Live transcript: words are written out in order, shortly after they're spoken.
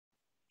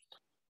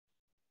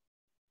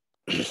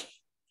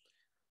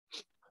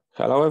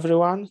Hello,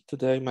 everyone.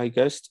 Today, my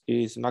guest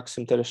is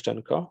Maxym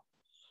Tereschenko,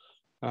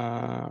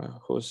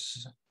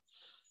 who's,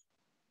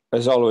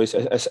 as always,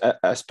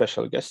 a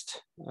special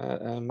guest.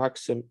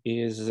 Maxym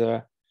is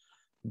a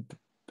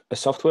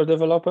software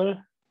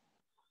developer,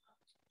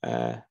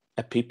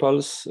 a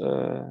people's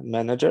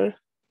manager,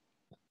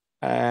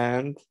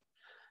 and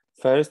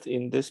first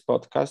in this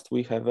podcast,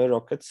 we have a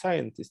rocket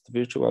scientist,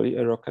 virtually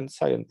a rocket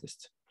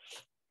scientist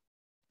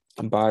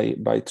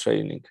by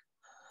training.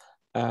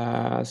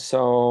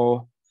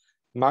 So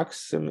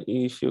Maxym,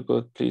 if you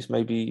could please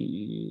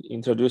maybe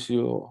introduce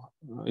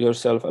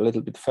yourself a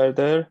little bit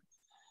further.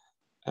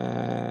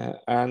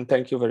 And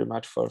thank you very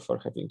much for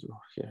having you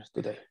here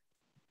today.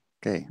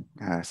 Okay,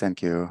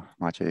 thank you,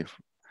 Maciej,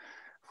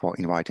 for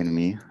inviting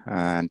me.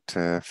 And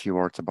a few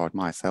words about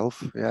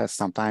myself. Yes,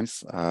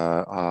 sometimes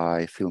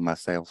I feel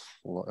myself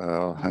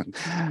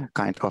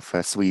kind of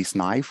a Swiss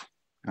knife.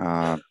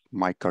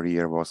 My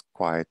career was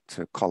quite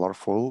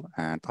colorful,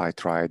 and I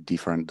tried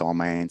different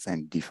domains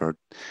and different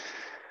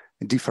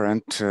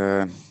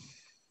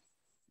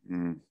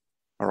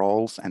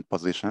roles and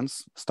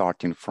positions,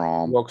 starting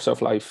from walks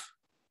of life.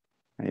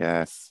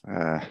 Yes,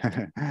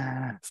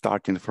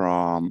 starting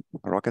from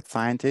rocket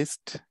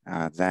scientist,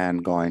 then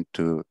going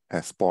to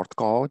a sport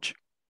coach,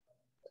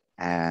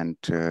 and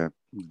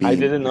I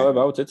didn't know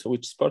about it.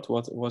 Which sport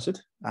was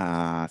it?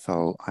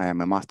 So I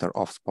am a master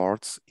of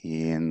sports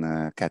in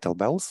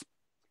kettlebells.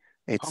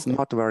 It's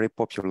not very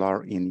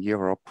popular in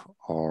Europe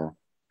or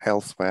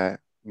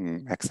elsewhere,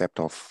 except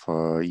of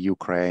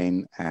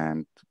Ukraine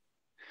and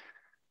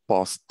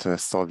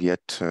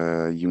post-Soviet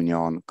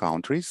Union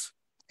countries.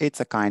 It's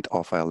a kind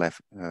of a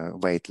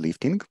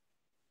weightlifting.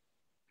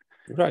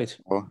 Right.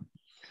 So,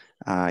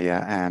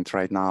 yeah, and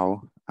right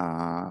now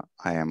I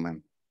am a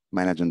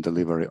managing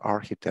delivery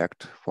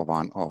architect for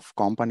one of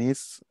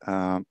companies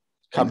in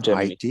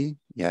IT,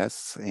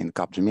 yes, in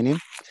Capgemini.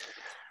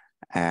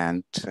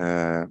 And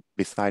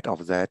beside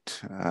of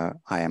that,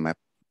 I am a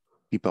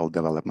people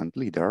development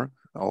leader.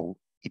 So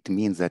it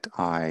means that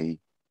I,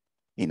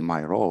 in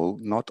my role,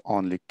 not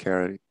only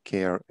care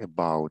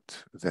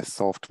about the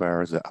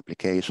software, the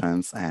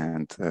applications,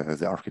 and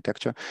the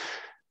architecture,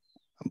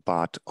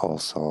 but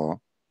also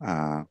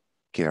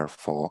care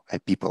for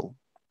people.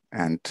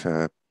 And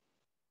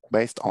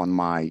based on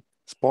my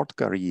sport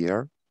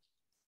career,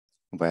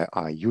 where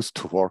I used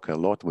to work a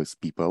lot with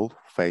people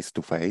face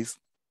to face,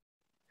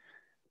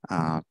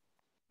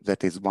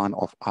 that is one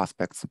of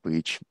aspects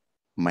which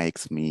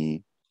makes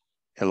me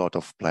a lot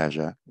of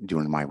pleasure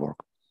during my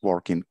work,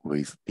 working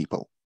with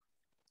people.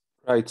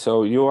 Right,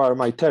 so you are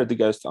my third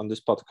guest on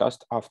this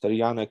podcast after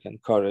Janek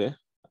and Corey.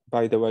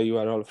 By the way, you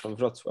are all from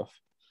Wrocław.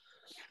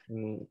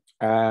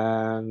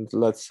 And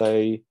let's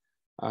say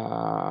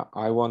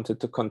I wanted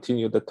to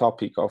continue the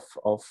topic of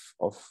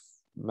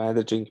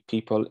managing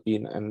people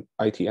in an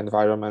IT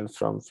environment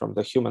from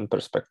the human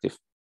perspective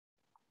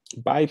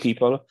by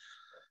people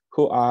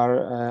who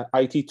are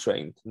IT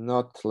trained,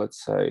 not,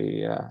 let's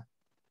say,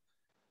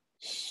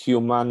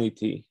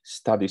 humanity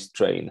studies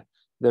trained.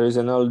 There is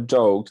an old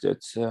joke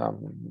that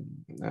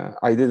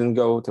I didn't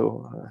go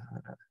to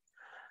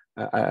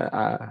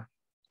a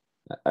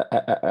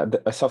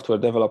software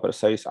developer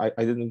says, I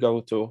didn't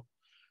go to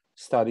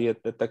study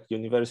at the tech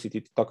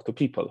university to talk to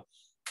people.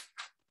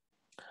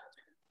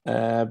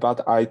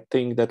 But I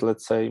think that,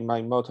 let's say,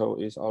 my motto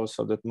is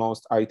also that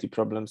most IT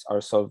problems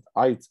are solved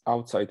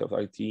outside of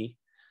IT,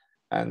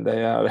 and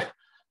they are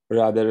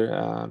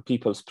rather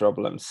people's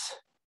problems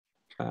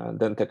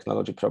than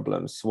technology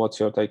problems.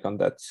 What's your take on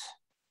that?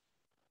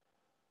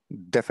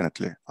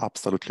 Definitely,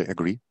 absolutely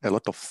agree. A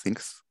lot of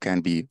things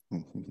can be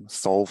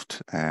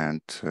solved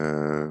and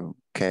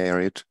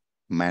carried,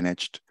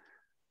 managed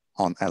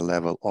on a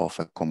level of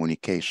a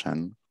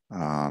communication,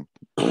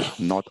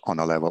 not on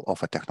a level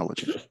of a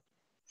technology.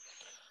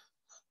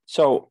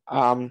 So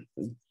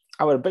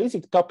our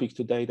basic topic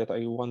today that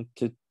I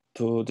wanted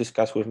to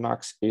discuss with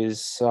Max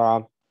is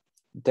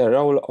the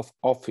role of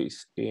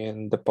office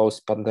in the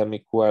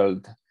post-pandemic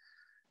world.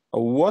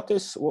 What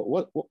is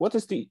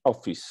the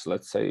office,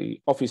 let's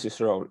say, office's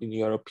role in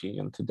your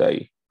opinion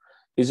today?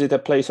 Is it a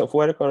place of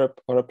work or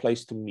a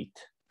place to meet?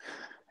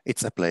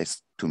 It's a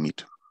place to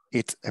meet.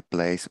 It's a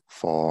place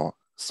for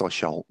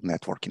social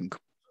networking.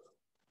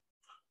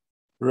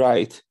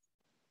 Right.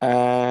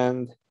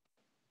 And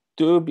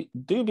do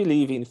you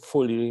believe in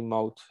fully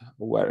remote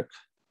work?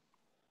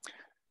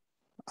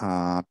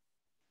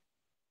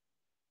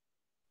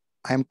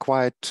 I'm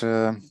quite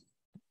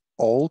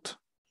old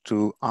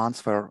to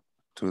answer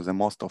to the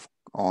most of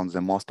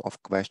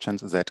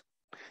questions that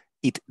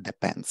it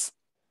depends.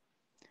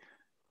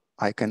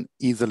 I can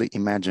easily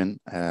imagine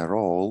a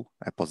role,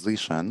 a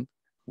position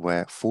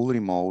where full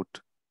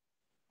remote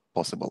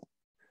possible.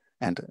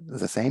 And at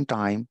the same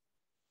time,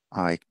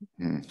 I've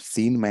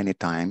seen many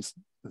times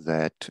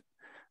that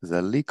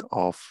the lack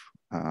of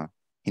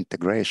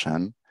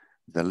integration,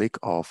 the lack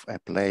of a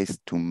place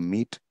to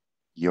meet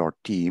your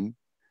team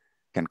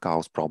can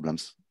cause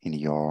problems in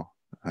your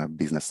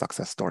business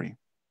success story.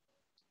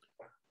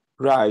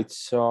 Right.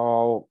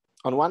 So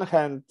on one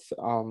hand,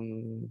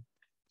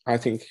 I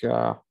think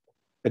a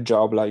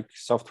job like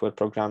software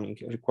programming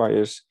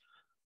requires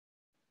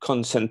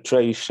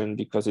concentration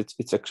because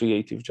it's a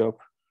creative job.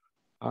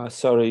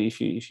 Sorry if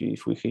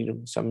we hear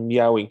some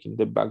meowing in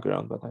the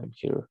background, but I'm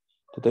here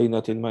today,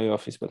 not in my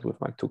office, but with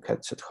my 2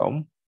 cats at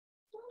home.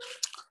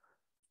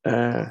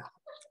 And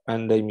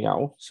they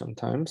meow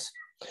sometimes.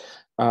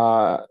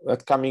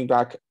 But coming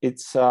back,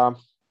 it's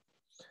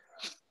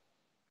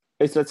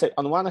let's say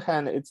on one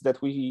hand, it's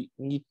that we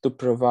need to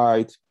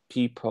provide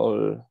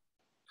people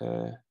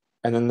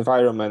an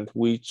environment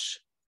which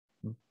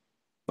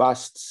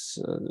busts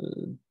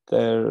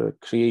their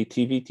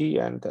creativity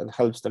and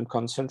helps them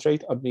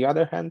concentrate. On the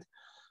other hand,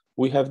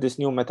 we have this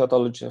new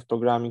methodology of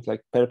programming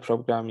like pair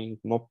programming,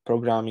 mob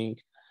programming,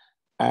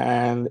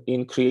 and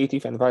in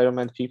creative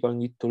environment, people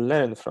need to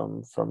learn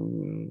from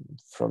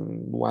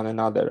one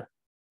another.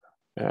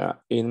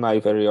 In my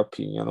very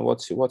opinion,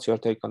 what's your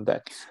take on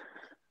that?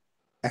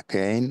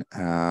 Again,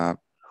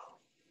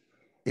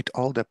 it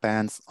all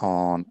depends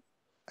on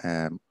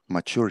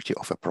maturity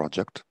of a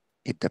project.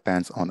 It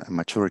depends on a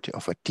maturity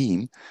of a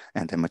team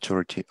and the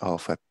maturity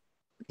of an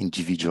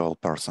individual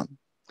person.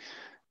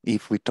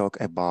 If we talk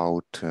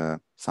about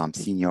some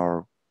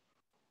senior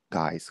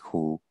guys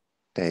who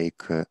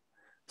take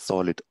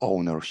solid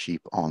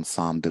ownership on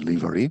some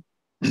delivery,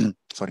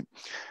 sorry,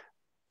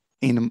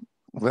 in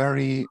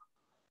very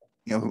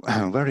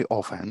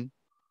often,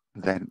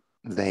 then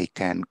they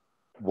can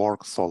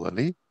work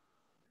solely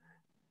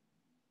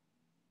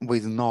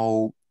with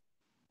no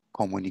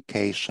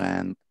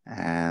communication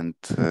and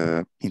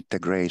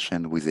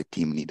integration with the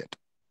team needed.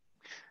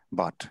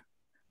 But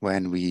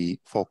when we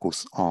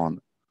focus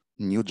on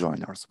new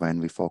joiners, when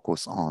we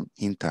focus on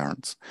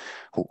interns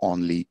who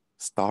only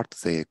start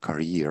their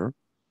career,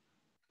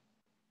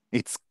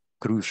 it's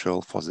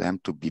crucial for them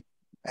to be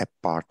a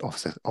part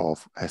of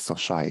a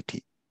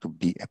society, to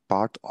be a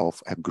part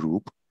of a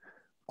group,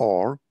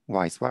 or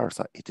vice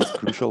versa. It is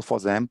crucial for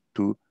them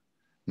to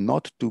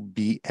not to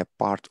be a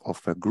part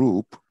of a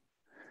group,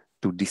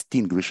 to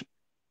distinguish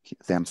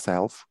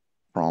themselves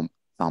from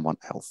someone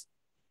else.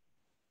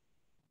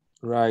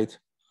 Right.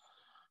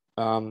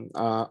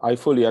 I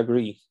fully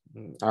agree.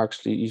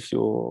 Actually, if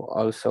you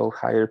also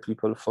hire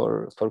people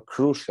for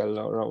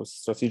crucial roles,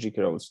 strategic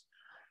roles,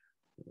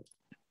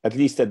 at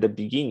least at the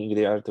beginning,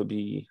 they are to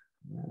be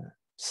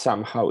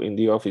somehow in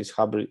the office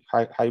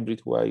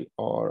hybrid way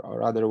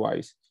or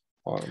otherwise,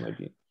 or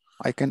maybe.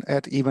 I can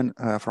add even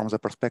from the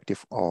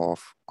perspective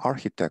of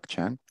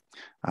architecture,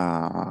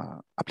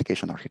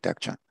 application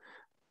architecture.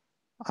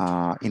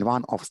 In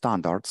one of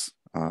standards,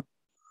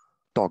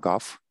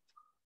 TOGAF,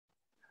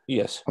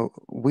 yes,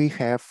 we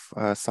have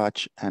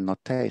such a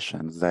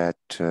notation that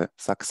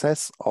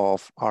success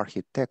of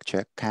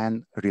architecture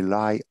can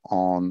rely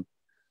on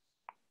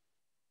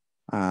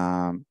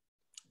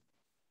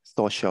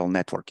social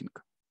networking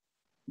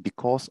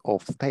because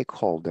of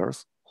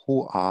stakeholders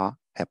who are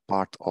a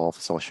part of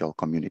social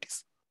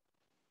communities.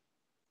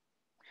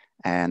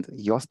 And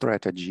your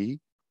strategy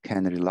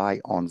can rely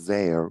on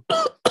their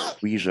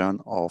vision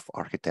of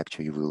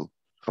architecture you will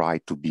try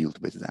to build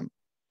with them.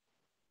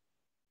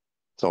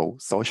 So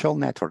social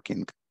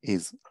networking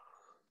is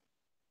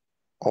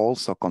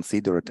also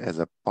considered as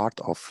a part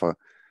of a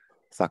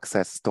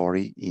success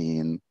story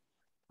in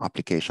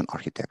application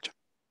architecture.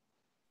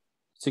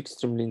 It's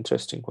extremely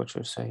interesting what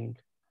you're saying.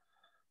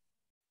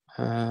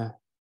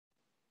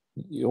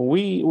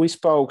 We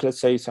spoke,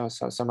 let's say,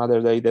 some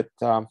other day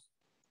that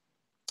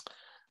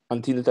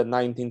until the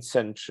 19th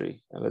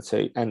century, let's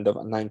say end of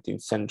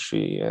 19th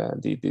century,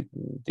 the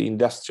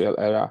industrial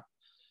era,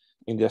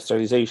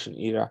 industrialization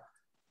era,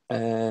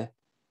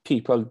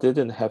 people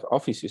didn't have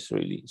offices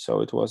really.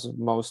 So it was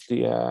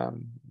mostly a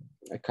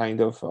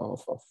kind of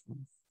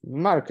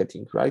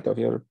marketing, right, of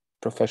your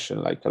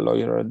profession, like a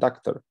lawyer or a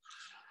doctor.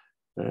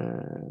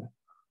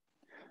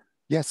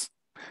 Yes,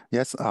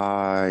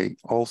 I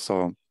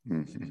also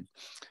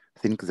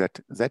think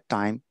that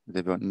time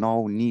there were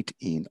no need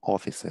in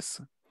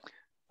offices.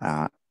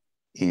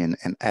 In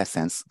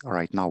essence,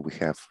 right now we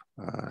have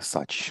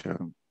such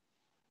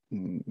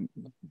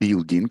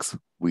buildings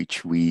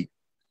which we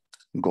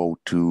go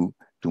to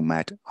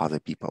meet other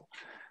people.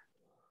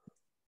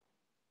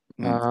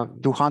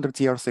 200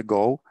 years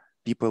ago,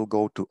 people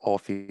go to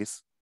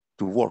office,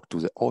 to work to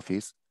the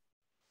office,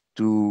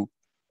 to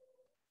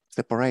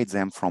separate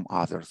them from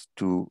others,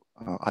 to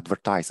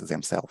advertise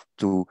themselves,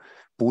 to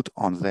put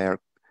on their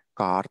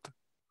card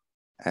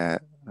a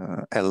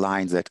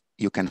line that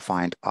you can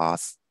find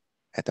us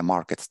at the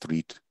Market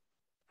Street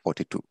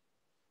 42.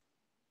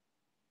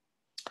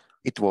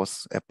 It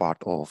was a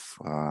part of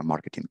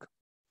marketing.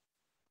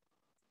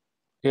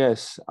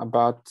 Yes,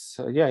 but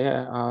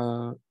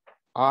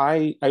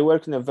I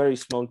work in a very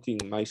small team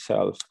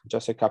myself,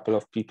 just a couple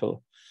of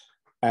people.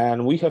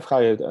 And we have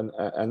hired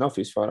an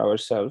office for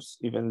ourselves,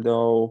 even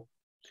though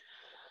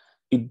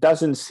it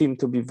doesn't seem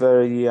to be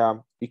very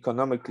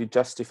economically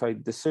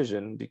justified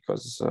decision,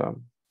 because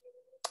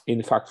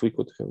in fact we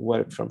could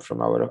work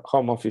from our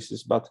home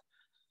offices. But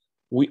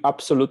we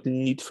absolutely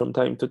need from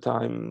time to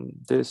time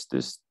this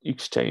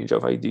exchange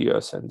of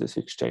ideas and this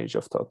exchange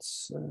of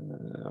thoughts,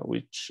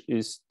 which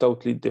is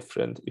totally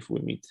different if we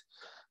meet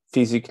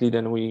physically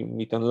than we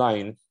meet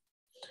online.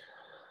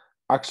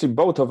 Actually,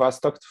 both of us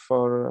talked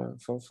for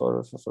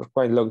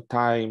quite a long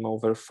time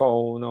over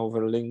phone,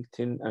 over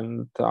LinkedIn,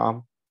 and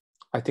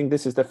I think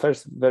this is the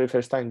very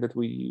first time that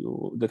we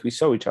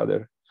saw each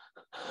other,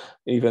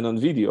 even on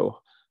video,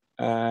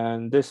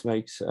 and this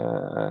makes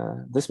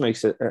an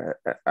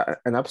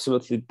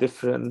absolutely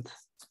different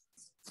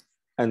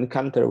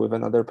encounter with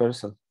another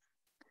person.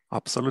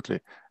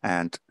 Absolutely,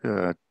 and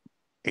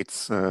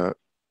it's a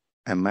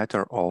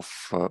matter of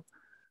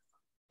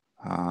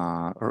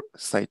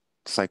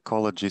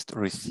psychologist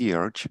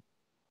research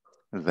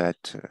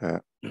that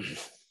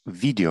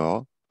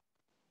video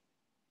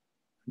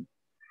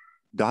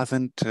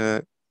doesn't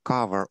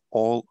cover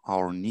all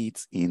our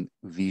needs in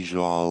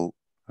visual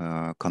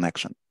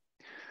connection.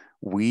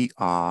 We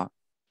are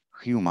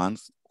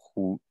humans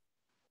who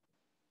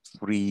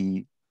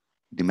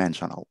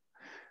three-dimensional.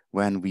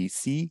 When we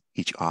see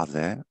each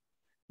other,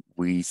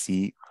 we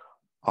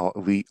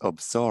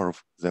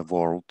observe the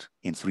world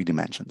in 3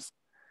 dimensions.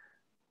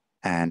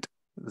 And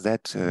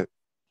that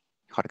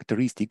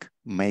characteristic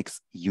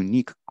makes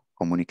unique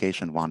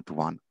communication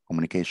one-to-one,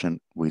 communication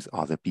with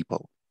other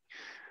people.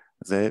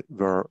 There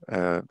were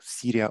a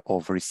series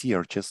of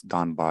researches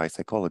done by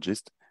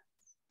psychologists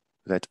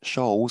that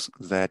shows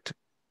that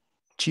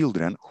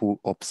children who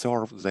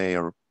observe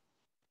their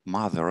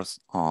mothers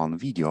on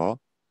video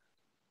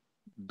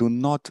do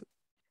not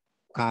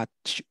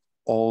catch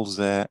all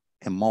the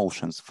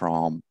emotions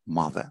from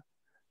mother.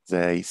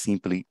 They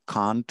simply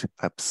can't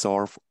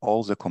absorb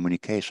all the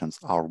communications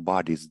our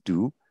bodies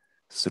do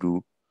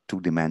through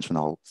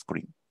 2-dimensional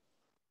screen.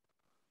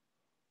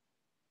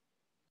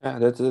 Yeah,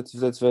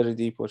 that's very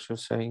deep what you're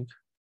saying.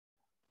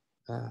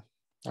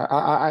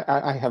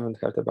 I haven't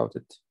heard about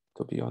it,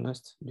 to be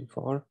honest,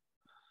 before.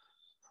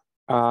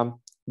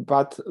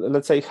 But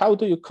let's say, how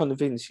do you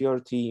convince your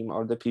team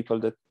or the people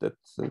that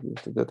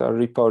are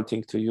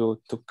reporting to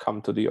you to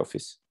come to the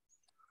office?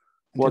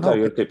 What are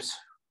your tips?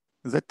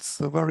 That's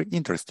very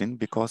interesting,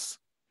 because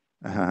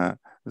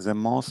the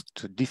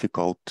most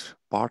difficult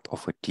part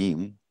of a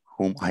team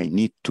whom I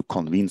need to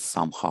convince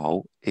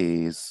somehow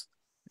is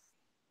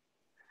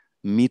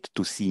mid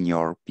to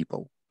senior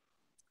people.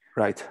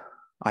 Right.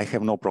 I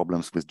have no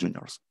problems with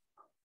juniors.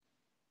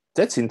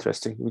 That's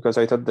interesting, because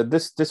I thought that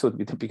this would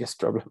be the biggest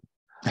problem.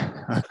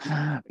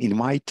 In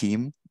my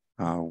team,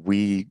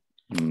 we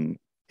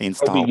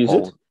install. How big is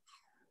it?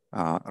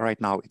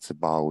 Right now, it's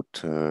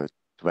about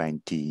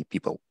 20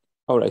 people.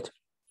 All right.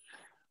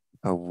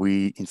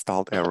 We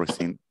installed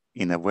everything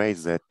in a way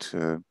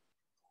that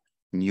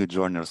new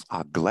joiners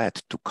are glad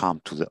to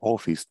come to the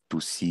office to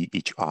see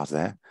each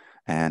other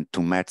and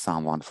to meet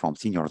someone from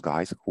senior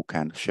guys who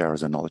can share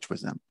the knowledge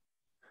with them.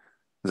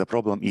 The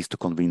problem is to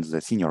convince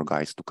the senior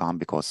guys to come,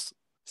 because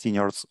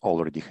seniors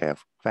already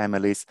have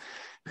families,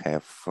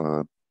 have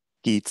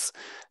kids,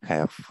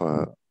 have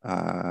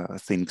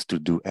things to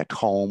do at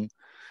home,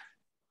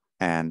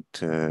 and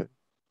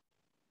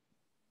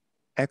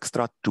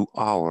extra 2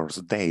 hours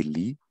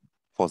daily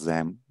for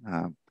them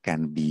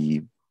can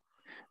be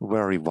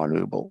very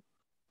valuable.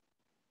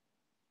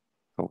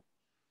 So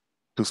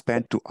to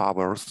spend 2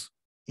 hours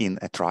in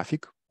a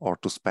traffic, or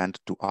to spend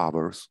 2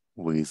 hours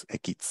with a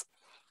kids.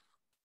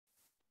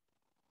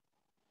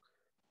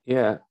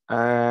 Yeah,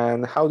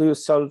 and how do you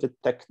solve it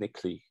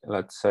technically?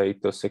 Let's say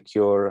to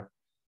secure,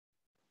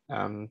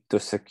 you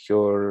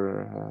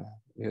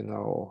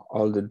know,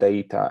 all the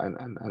data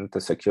and to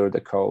secure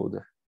the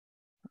code.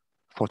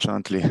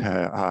 Fortunately,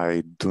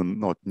 I do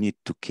not need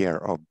to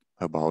care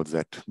about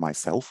that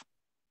myself,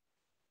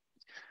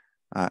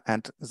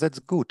 and that's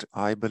good.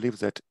 I believe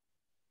that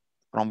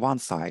from one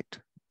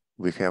side,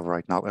 we have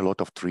right now a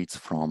lot of threats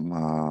from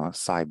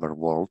cyber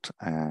world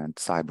and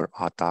cyber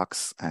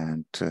attacks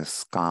and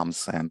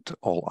scams and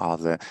all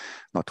other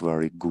not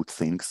very good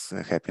things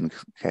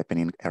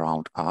happening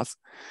around us.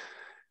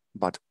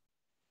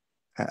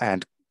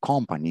 And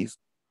companies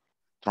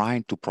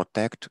trying to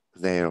protect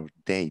their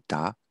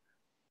data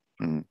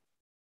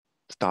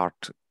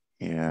start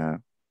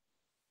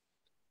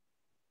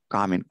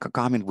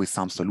coming with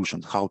some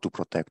solutions, how to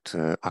protect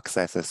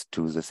accesses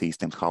to the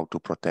system, how to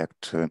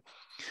protect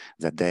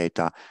the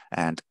data.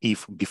 And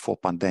if before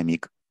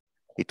pandemic,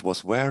 it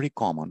was very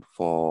common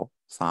for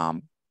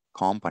some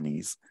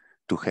companies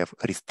to have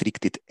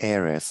restricted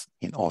areas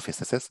in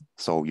offices,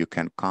 so you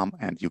can come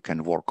and you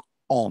can work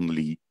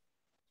only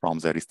from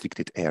the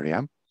restricted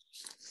area,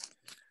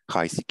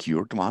 high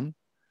secured one.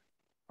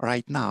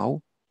 Right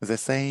now, the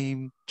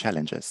same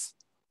challenges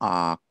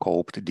are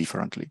coped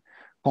differently.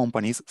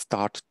 Companies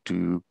start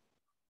to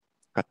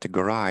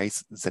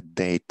categorize the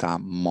data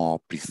more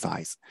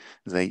precise.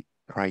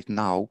 Right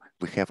now,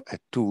 we have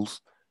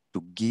tools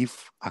to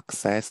give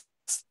access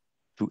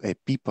to a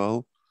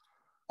people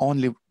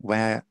only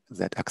where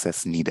that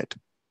access needed.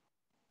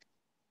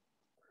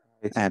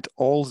 And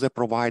all the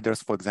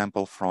providers, for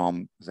example,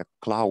 from the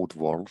cloud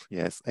world,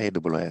 yes,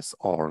 AWS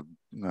or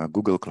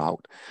Google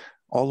Cloud.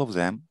 All of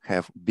them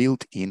have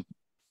built-in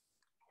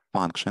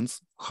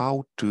functions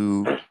how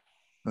to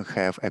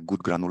have a good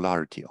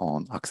granularity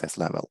on access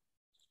level.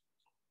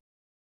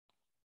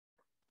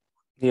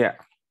 Yeah.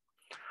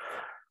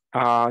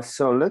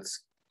 So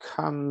let's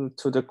come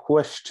to the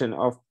question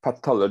of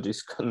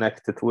pathologies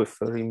connected with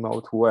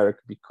remote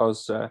work,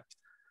 because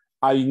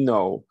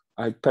I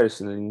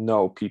personally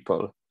know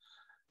people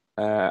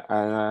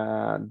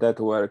that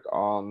work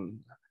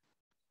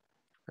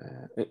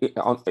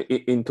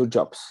into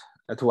jobs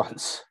at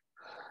once.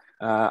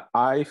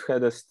 I've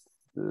had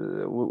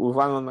with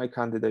one of my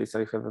candidates,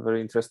 I have a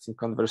very interesting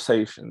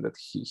conversation that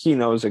he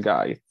knows a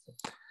guy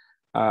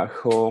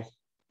who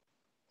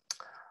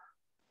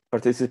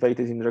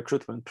participated in the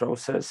recruitment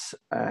process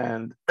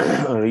and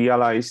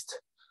realized,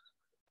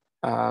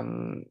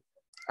 and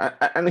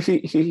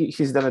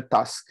he's done a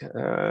task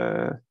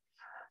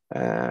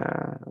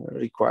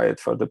required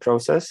for the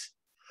process.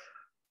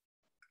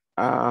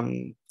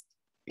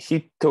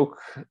 He took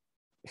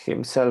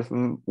himself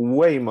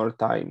way more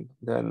time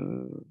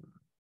than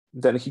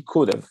he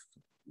could have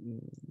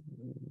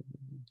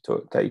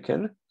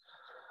taken,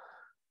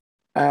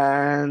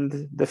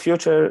 and the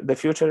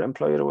future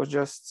employer was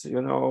just,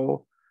 you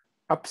know,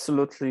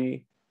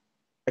 absolutely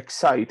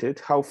excited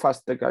how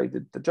fast the guy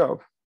did the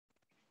job.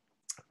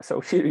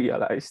 So he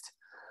realized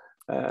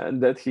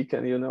that he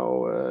can, you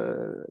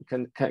know,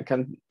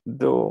 can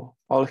do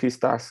all his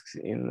tasks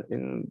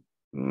in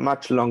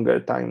much longer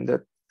time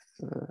that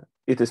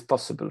it is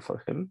possible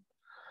for him.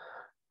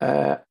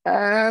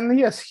 And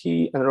yes,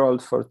 he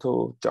enrolled for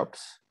 2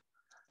 jobs.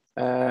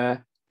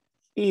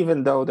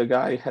 Even though the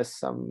guy has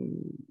some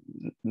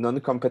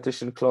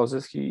non-competition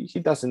clauses, he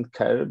doesn't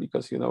care,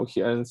 because, you know,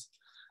 he earns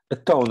a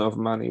ton of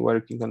money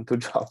working on 2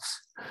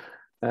 jobs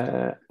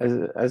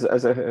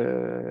as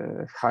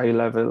a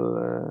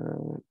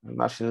high-level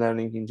machine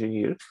learning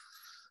engineer.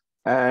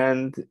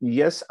 And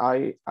yes,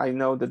 I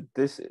know that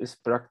this is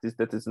practice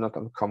that is not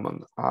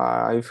uncommon.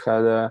 I've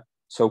had a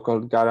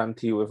so-called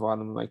guarantee with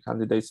one of my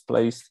candidates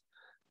placed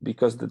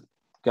because the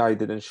guy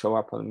didn't show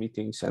up on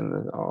meetings and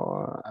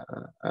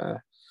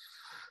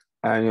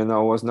you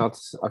know, was not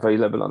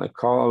available on the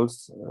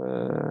calls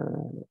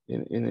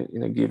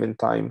in a given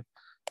time.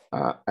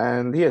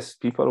 And yes,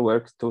 people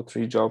work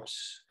 2-3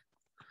 jobs.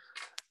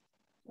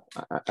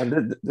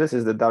 And this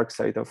is the dark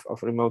side of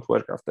remote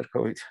work after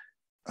COVID.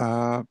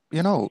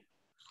 You know,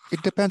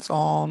 it depends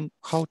on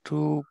how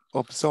to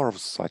observe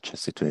such a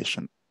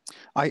situation.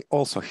 I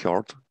also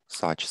heard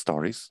such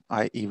stories.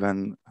 I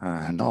even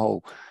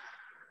know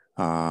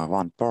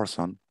one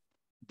person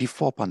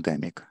before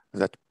pandemic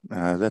that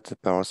the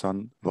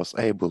person was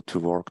able to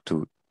work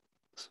to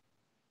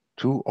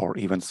 2 or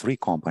even 3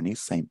 companies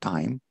same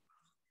time,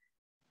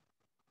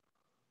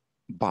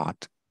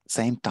 but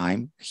same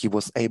time he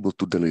was able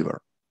to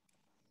deliver.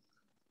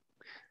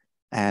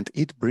 And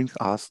it brings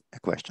us a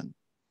question.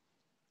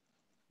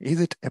 Is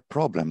it a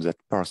problem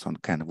that person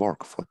can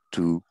work for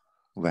 2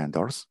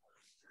 vendors,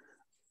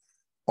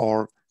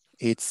 or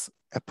it's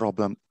a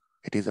problem?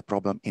 It is a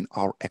problem in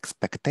our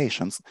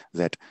expectations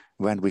that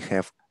when we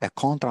have a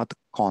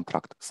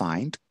contract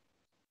signed,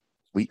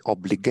 we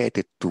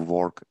obligated to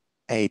work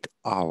 8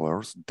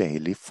 hours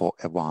daily for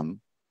a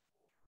 1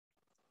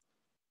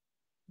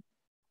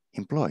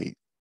 employee.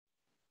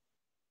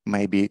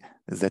 Maybe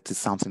that is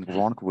something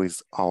wrong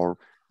with our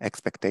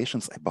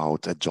expectations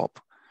about a job.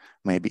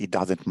 Maybe it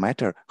doesn't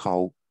matter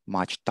how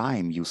much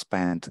time you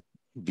spend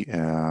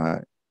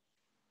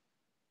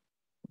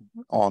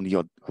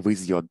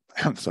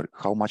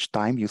how much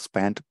time you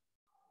spend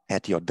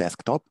at your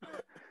desktop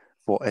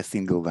for a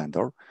single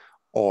vendor,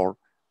 or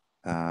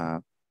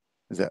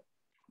the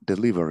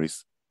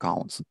deliveries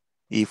counts.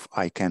 If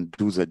I can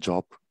do the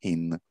job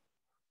in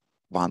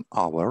 1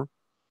 hour,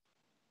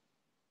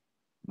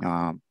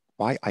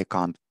 why I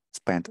can't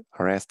spend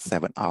rest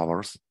 7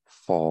 hours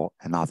for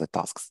another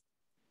tasks?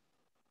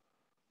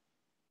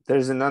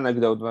 There's an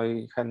anecdote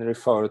by Henry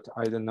Ford.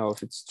 I don't know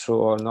if it's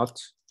true or not.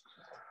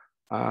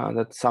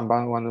 That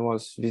someone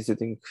was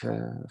visiting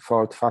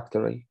Ford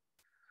factory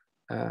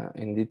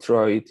in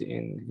Detroit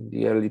in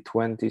the early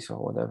 20s or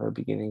whatever,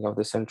 beginning of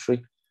the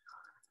century.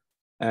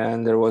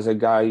 And there was a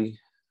guy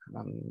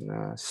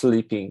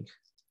sleeping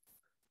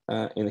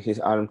in his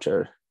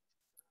armchair.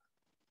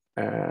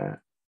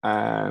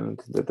 And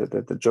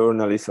the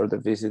journalist or the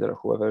visitor,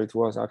 whoever it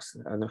was, asked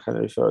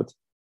Henry Ford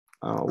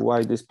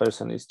why this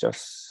person is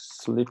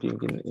just sleeping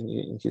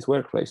in his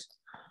workplace.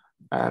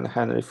 And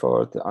Henry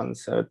Ford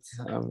answered,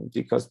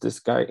 because this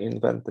guy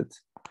invented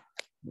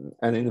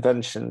an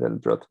invention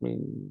that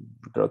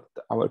brought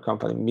our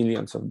company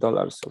millions of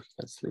dollars, so he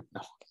can sleep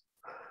now.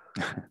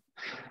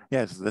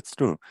 Yes, that's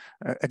true.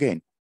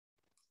 Again,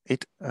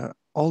 it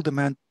all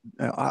demand.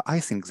 I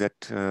think that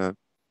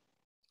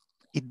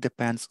it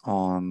depends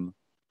on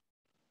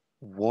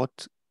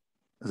what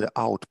the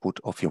output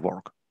of your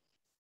work.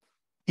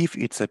 If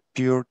it's a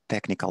pure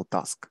technical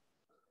task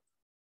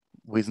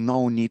with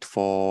no need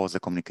for the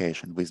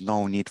communication, with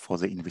no need for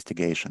the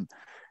investigation,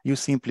 you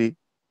simply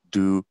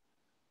do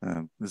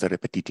the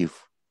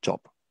repetitive job.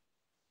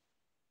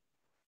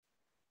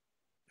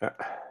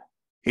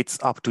 It's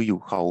up to you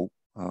how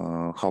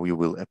you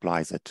will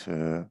apply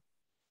that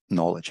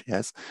knowledge.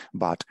 Yes,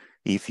 but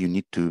if you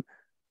need to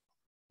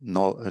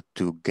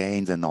to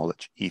gain the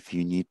knowledge, if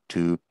you need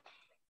to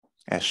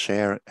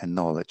share a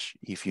knowledge,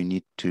 if you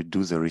need to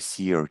do the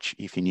research,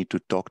 if you need to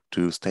talk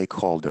to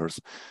stakeholders,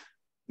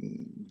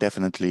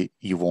 definitely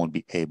you won't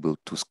be able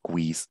to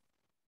squeeze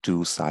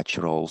 2 such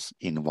roles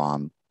in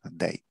one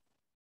day.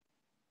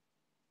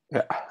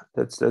 Yeah,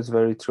 that's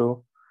very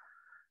true.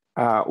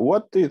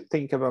 What do you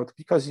think about,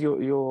 because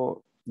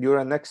you're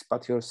an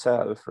expat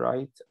yourself,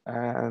 right?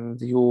 And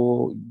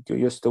you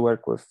used to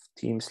work with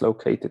teams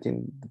located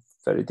in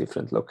very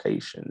different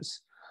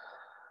locations.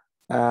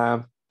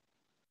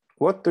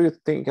 What do you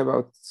think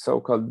about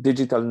so-called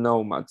digital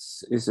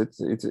nomads? Is it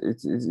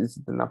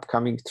an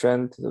upcoming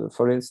trend?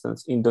 For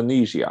instance,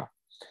 Indonesia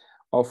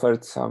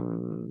offered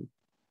some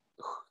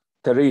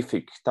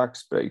terrific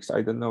tax breaks,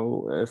 I don't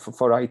know,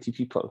 for IT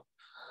people.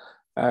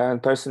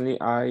 And personally,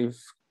 I've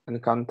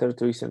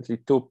encountered recently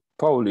 2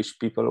 Polish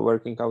people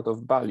working out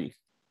of Bali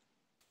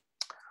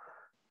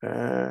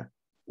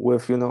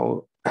with,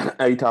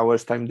 8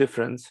 hours time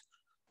difference.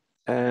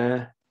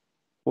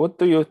 What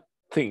do you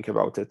think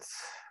about it?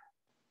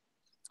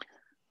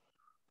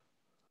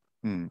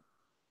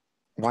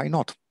 Why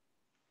not?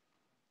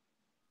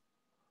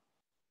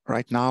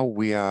 Right now,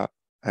 we are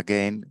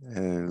again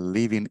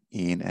living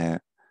in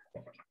a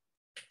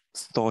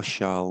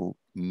social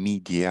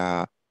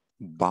media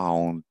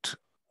bound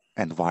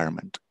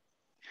environment.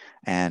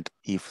 And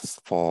if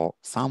for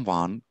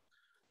someone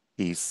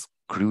is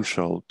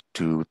crucial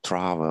to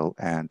travel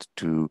and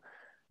to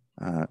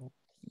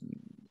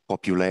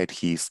populate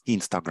his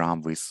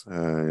Instagram with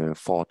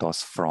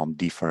photos from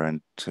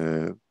different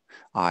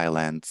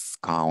islands,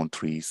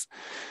 countries,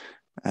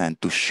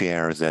 and to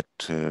share that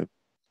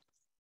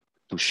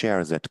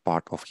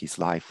part of his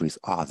life with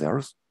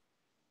others,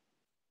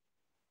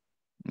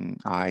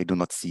 I do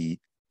not see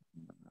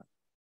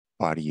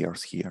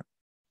barriers here.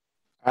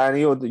 And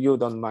you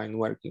don't mind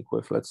working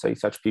with, let's say,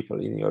 such people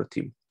in your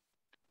team,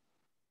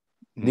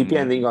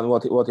 depending on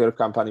what your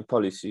company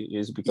policy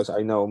is, because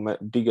I know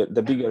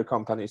the bigger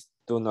companies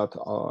do not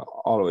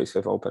always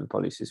have open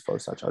policies for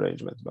such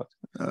arrangements. But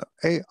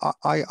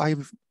I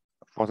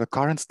for the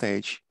current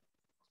stage,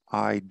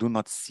 I do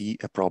not see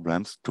a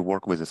problem to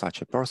work with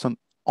such a person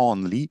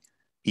only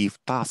if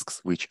tasks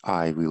which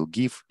I will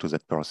give to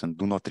that person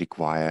do not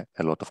require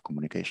a lot of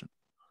communication.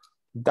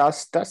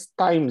 Does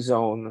time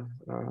zone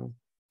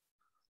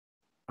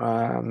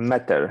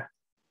matter?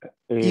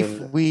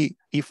 If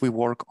we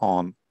work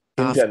on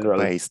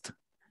task-based,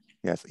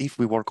 yes, if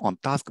we work on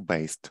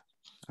task-based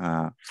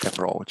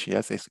approach,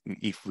 yes,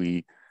 if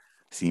we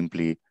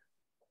simply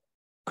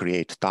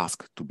create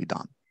task to be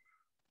done,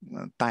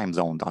 time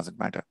zone doesn't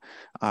matter.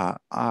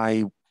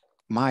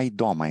 My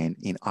domain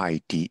in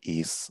IT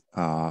is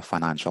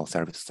financial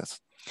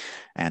services,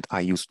 and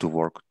I used to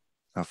work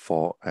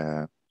for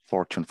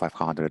Fortune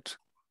 500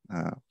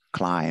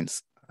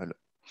 clients,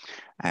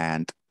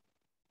 and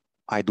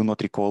I do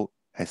not recall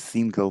a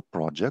single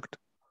project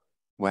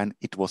when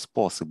it was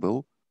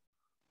possible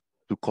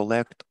to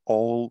collect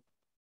all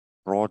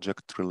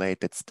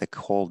project-related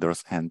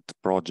stakeholders and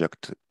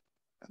project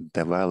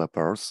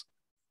developers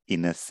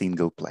in a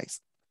single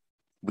place.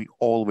 We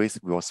always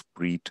were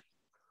spread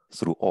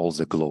through all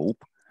the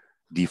globe,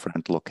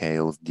 different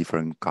locales,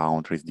 different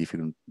countries,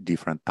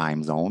 different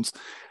time zones.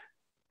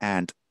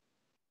 And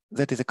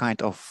that is a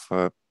kind of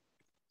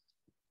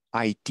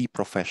IT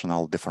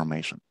professional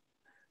deformation.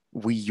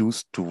 We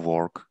used to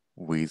work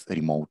with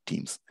remote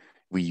teams.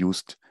 We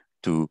used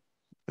to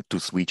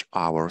switch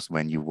hours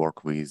when you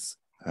work with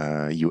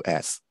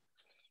US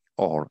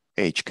or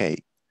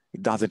HK.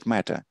 It doesn't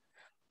matter.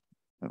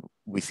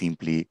 We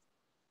simply,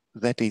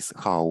 that is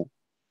how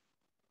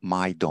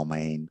my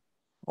domain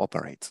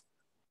operates.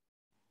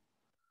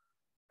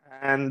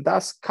 And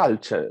does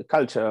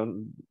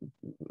cultural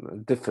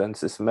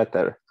differences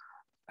matter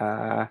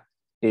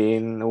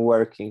in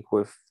working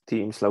with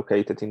teams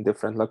located in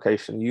different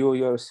locations? You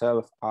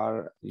yourself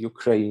are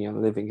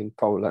Ukrainian living in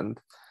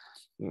Poland.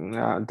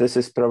 This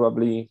is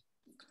probably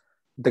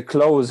the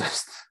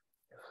closest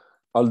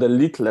or the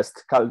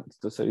littlest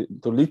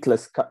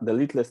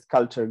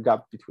culture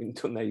gap between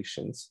 2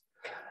 nations.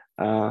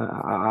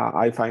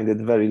 I find it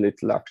very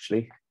little,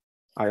 actually.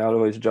 I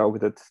always joke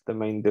that the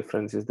main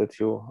difference is that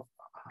you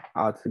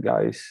add,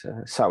 guys,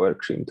 sour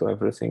cream to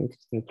everything,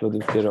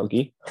 including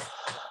pierogi,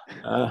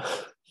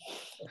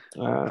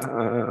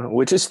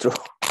 which is true.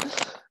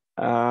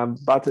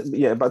 But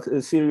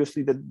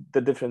seriously,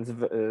 the difference,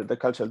 the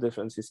cultural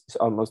difference is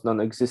almost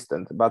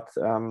non-existent. But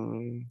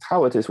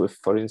how it is with,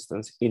 for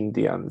instance,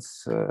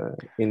 Indians,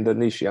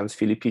 Indonesians,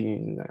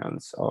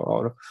 Filipinos,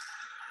 or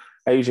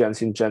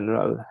Asians in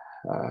general?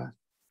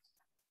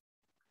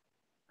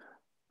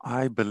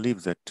 I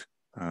believe that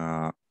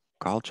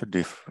culture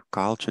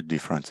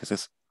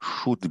differences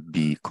should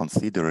be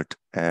considered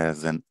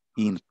as an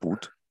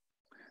input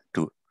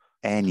to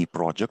any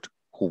project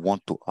who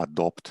want to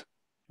adopt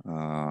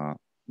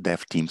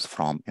dev teams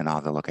from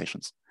another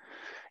locations.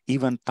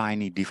 even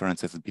tiny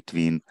differences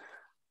between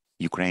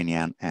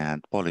Ukrainian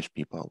and Polish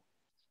people,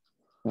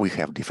 we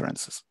have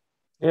differences.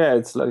 Yeah,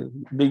 it's like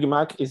Big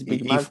Mac is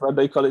Big Mac, but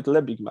they call it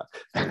Le Big Mac.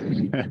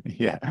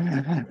 Yeah,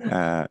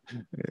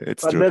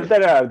 it's but true.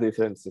 There are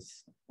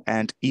differences.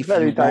 And if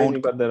very you tiny,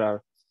 won't, but there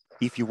are.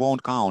 If you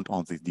won't count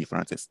on these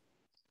differences,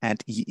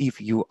 and if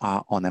you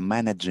are on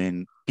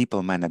a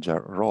people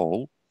manager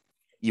role,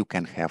 you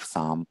can have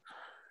some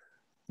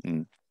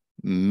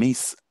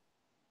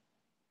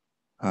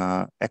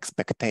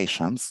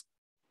expectations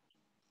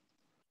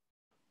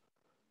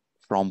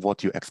from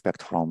what you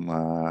expect from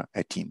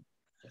a team.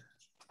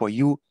 For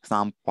you,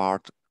 some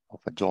part of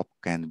a job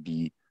can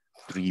be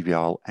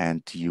trivial,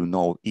 and you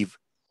know if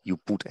you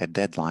put a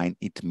deadline,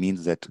 it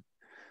means that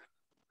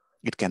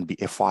it can be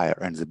a fire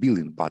in the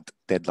building, but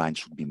deadline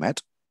should be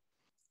met.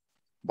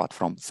 But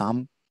from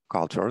some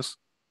cultures,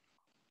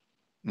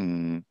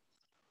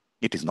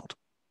 it is not.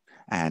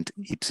 And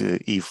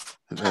if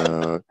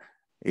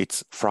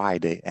it's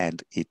Friday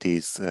and it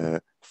is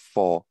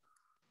 4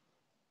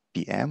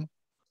 p.m.,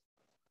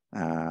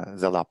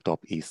 the laptop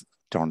is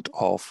turned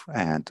off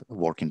and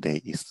working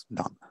day is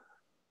done.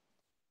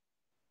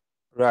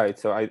 Right.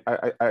 So I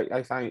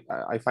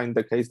find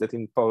the case that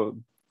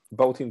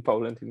both in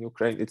Poland and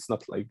Ukraine, it's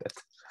not like that.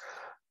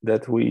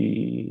 That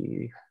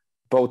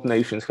both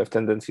nations have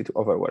tendency to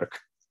overwork.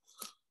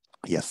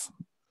 Yes.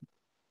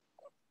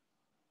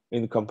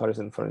 In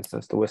comparison, for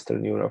instance, to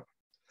Western Europe.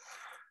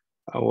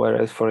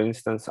 Whereas, for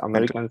instance,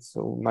 Americans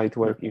might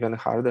work even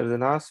harder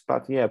than us,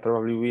 but yeah,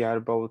 probably we are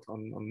both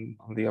on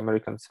the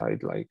American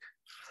side. Like,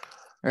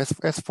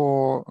 as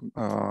for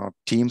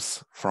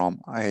teams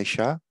from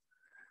Asia,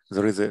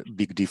 there is a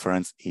big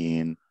difference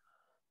in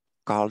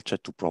culture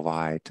to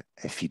provide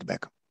a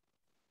feedback.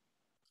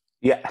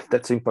 Yeah,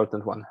 that's an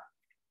important one.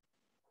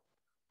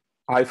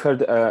 I've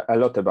heard a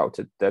lot about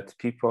it, that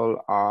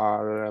people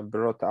are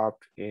brought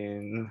up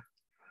in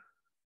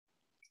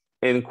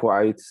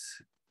quite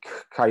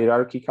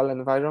hierarchical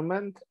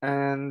environment,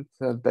 and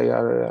they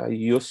are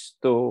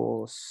used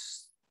to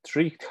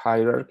strict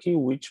hierarchy,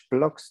 which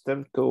blocks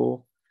them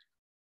to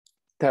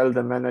tell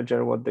the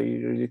manager what they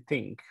really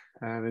think.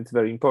 And it's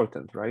very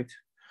important, right?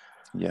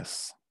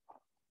 Yes.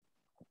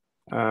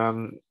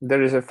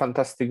 There is a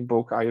fantastic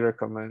book I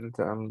recommend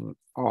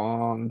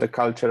on the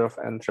culture of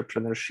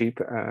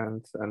entrepreneurship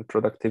and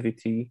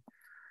productivity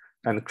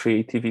and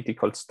creativity,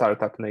 called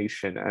Startup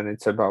Nation, and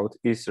it's about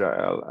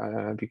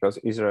Israel, because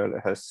Israel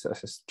has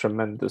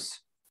tremendous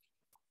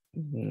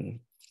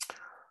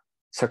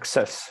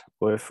success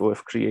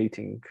with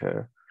creating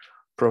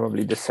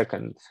probably the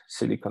second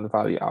Silicon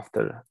Valley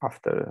after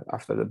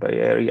the Bay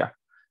Area.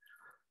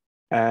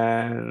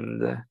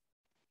 And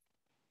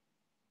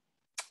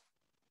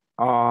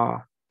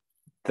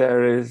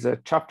there is a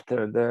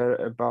chapter there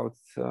about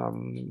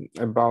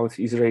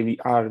Israeli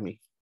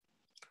army.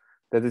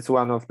 That is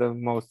one of the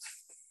most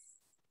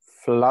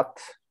flat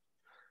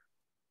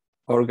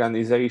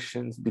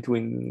organizations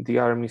between the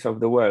armies of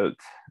the world.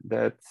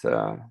 That,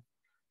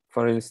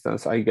 for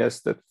instance, I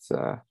guess that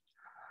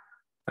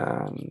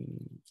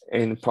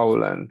in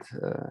Poland,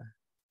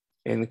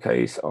 in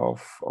case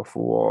of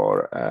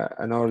war,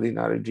 an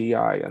ordinary GI,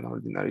 an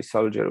ordinary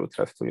soldier would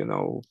have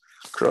to,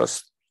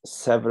 cross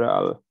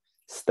several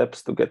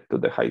steps to get to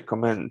the high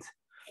command.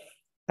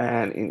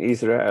 And in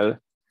Israel,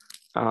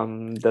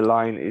 the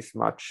line is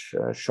much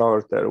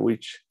shorter,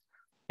 which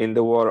in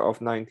the war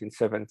of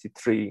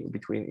 1973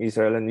 between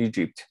Israel and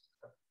Egypt,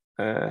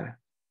 a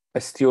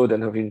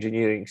student of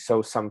engineering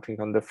saw something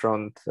on the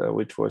front,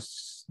 which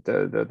was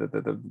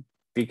the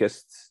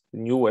biggest,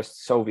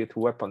 newest Soviet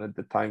weapon at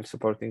the time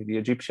supporting the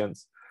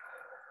Egyptians.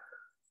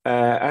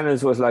 And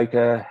it was like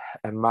a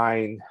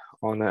mine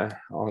on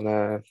a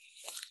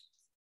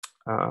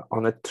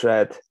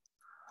thread,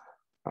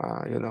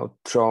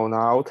 thrown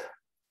out.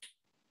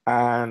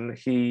 And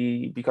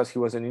because he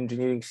was an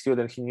engineering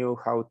student, he knew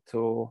how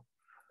to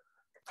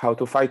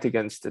fight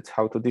against it,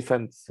 how to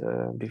defend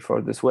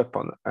before this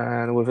weapon.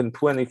 And within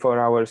 24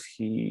 hours,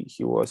 he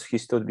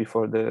stood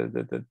before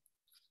the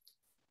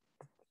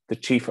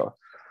chief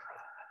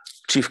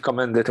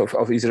commandant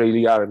of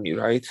Israeli army,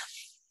 right?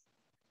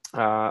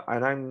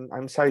 And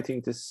I'm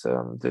citing this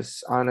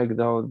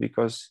anecdote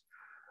because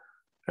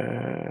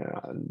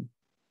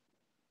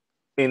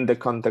in the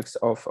context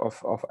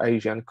of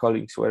Asian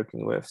colleagues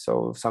working with.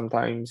 So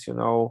sometimes,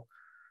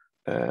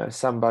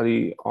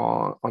 somebody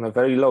on a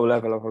very low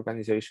level of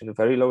organization, a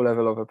very low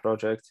level of a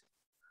project,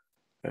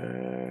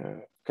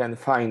 can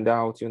find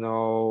out,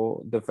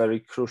 the very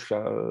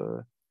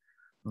crucial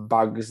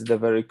bugs, the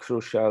very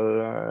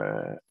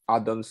crucial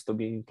add-ons to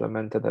be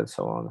implemented, and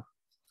so on.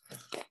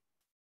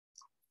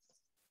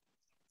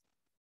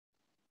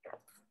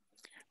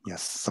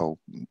 Yes, so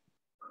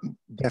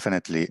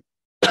definitely.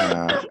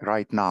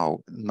 Right now,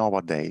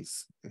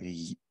 nowadays,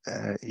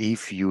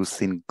 if you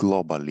think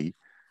globally,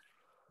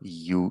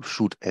 you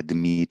should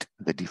admit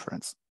the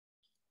difference.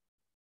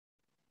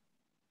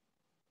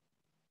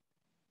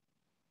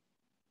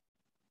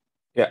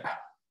 Yeah,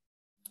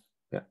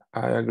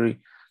 I agree.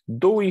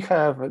 do we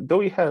have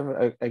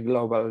a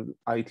global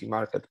IT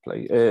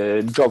marketplace,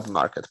 job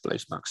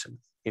marketplace, Maxym,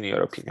 in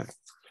your opinion?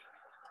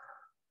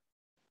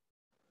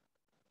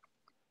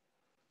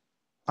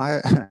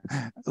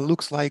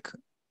 Looks like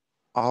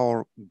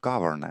our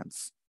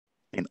governance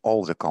in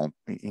all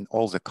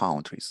the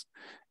countries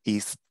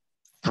is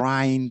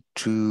trying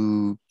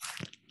to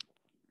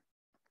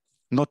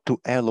not to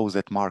allow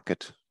that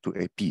market to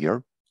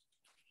appear,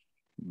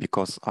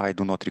 because I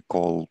do not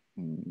recall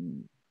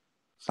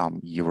some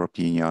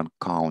European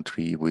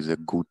country with a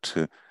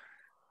good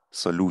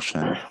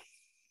solution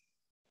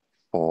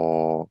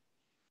for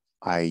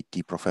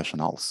IT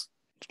professionals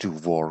to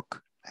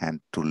work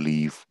and to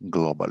live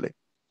globally.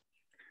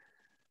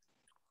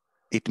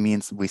 It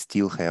means we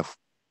still have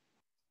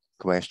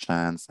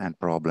questions and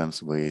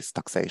problems with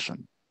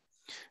taxation.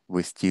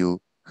 We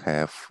still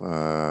have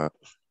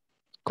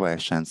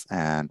questions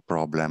and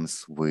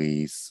problems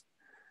with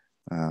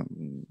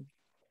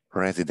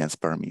residence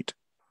permit.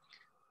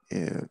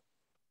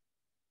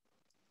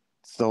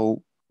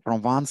 So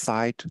from one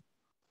side,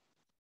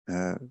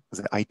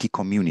 the IT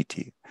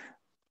community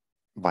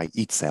by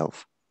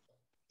itself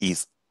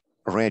is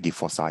ready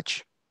for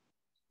such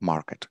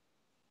market.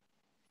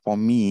 For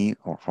me,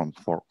 or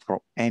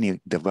for any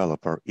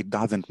developer, it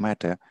doesn't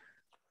matter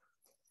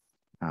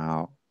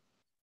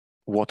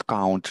what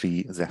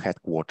country the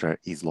headquarters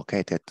is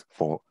located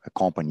for a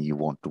company you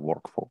want to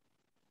work for.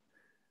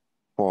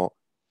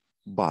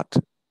 But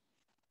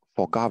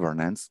for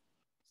governance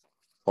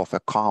of a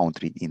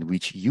country in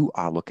which you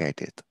are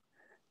located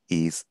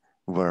is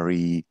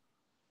very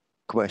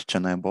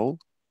questionable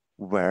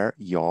where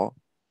your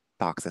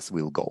taxes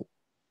will go.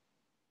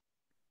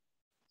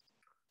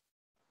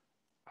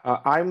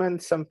 I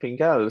meant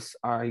something else,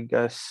 I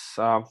guess,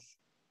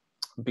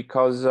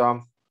 because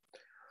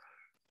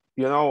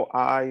you know,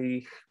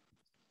 I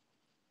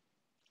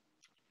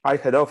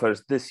had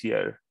offers this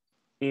year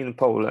in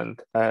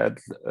Poland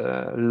at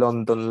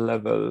London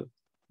level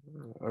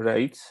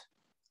rates,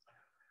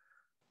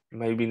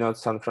 maybe not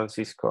San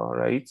Francisco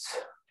rates,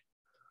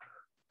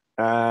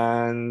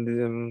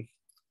 and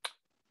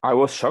I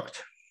was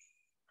shocked.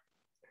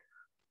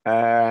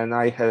 And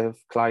I have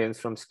clients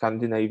from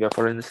Scandinavia,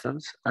 for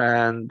instance,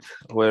 and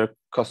where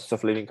costs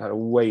of living are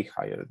way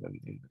higher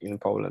than in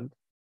Poland.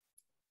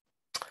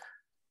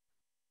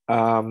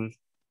 I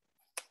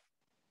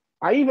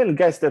even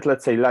guess that,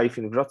 let's say, life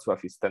in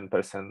Wrocław is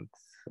 10%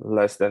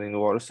 less than in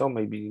Warsaw,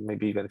 maybe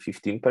even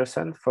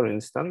 15%, for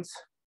instance.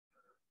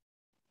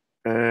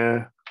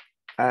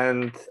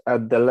 And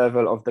at the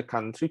level of the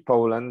country,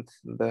 Poland,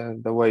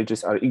 the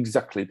wages are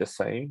exactly the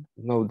same,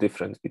 no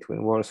difference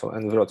between Warsaw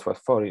and Wrocław,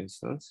 for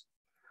instance.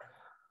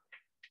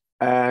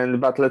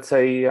 But let's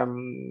say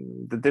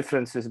the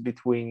differences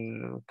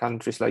between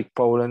countries like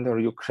Poland or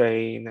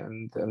Ukraine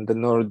and the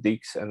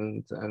Nordics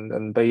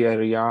and Bay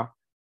Area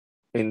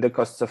in the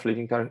costs of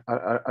living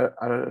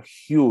are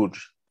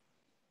huge.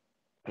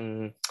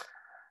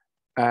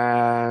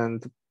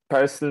 And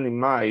personally,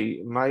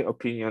 my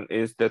opinion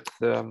is that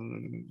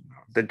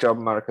the job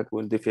market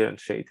will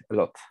differentiate a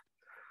lot.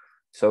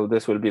 So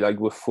this will be like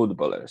with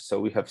footballers. So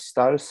we have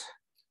stars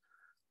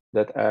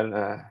that earn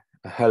a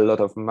hell lot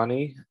of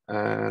money,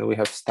 and we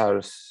have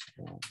stars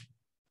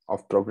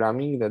of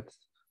programming that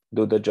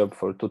do the job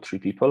for 2-3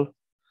 people.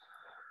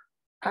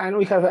 And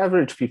we have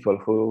average people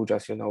who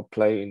just, you know,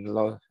 play in,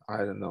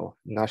 I don't know,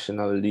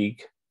 national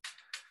league,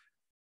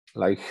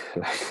 like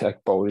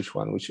Polish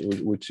one, which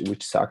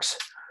sucks.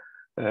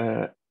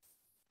 And,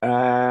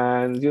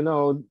 you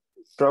know,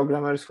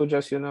 programmers who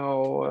just, you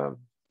know,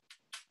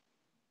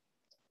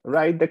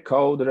 write the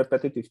code,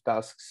 repetitive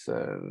tasks.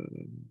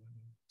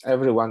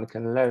 Everyone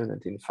can learn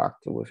it, in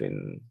fact,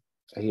 within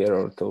a year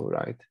or two,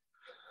 right?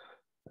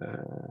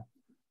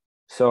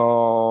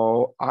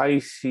 So I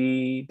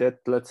see that,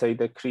 let's say,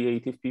 the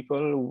creative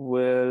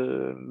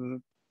people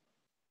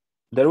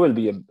there will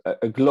be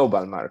a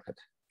global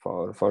market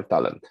for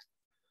talent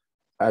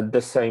at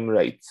the same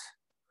rates.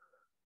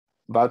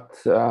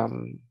 But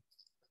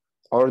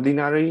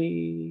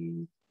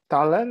ordinary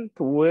talent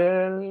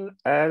will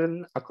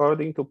earn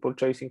according to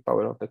purchasing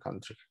power of the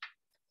country.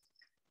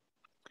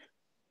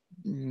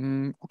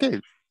 Okay,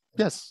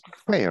 yes,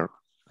 fair.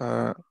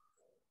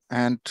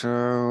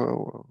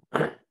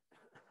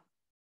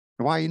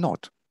 Why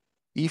not?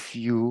 If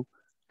you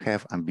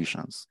have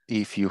ambitions,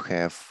 if you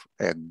have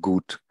a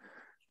good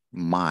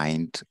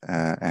mind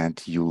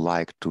and you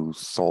like to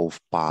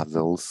solve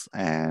puzzles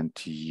and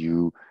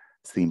you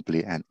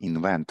simply an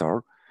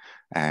inventor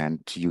and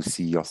you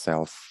see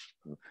yourself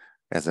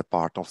as a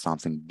part of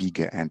something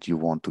bigger and you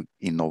want to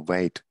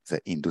innovate the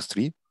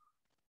industry,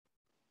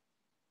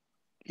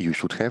 you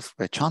should have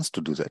a chance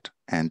to do that.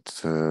 And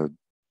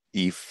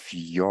if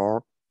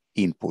your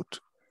input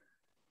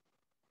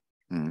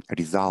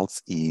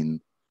results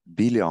in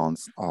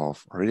billions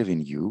of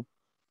revenue,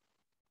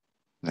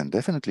 then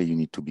definitely you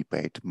need to be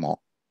paid more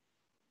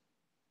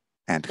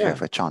and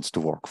have a chance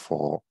to work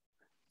for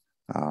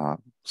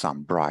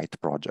some bright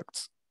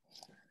projects.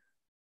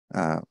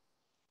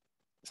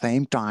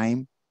 Same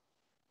time,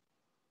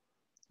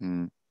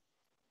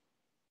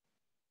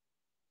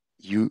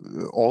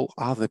 all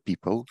other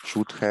people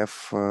should have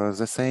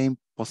the same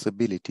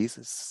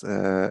possibilities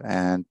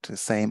and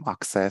same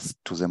access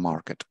to the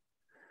market.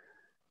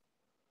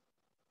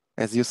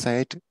 As you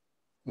said,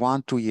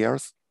 1-2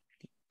 years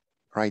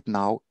right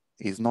now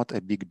is not a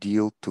big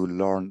deal to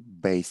learn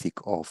basic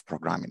of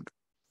programming.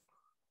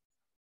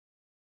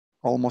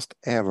 Almost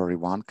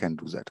everyone can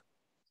do that.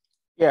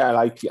 Yeah,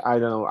 like, I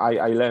don't know,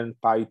 I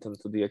learned Python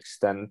to the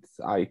extent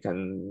I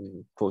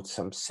can put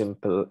some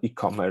simple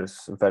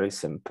e-commerce, very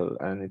simple,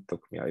 and it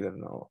took me, I don't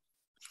know,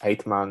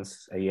 8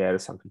 months, a year,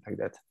 something like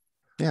that.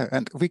 Yeah,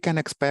 and we can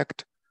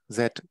expect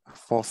that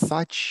for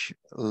such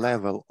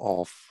level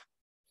of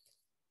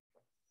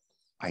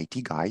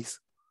IT guys,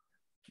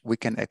 we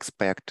can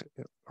expect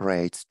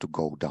rates to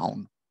go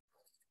down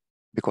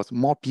because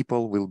more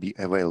people will be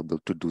available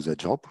to do the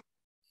job.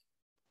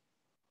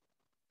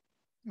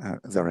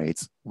 The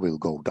rates will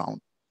go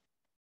down.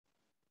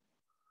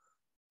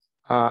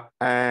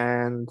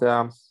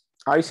 I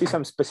see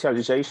some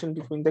specialization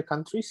between the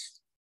countries.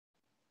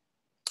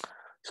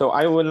 So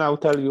I will now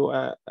tell you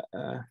a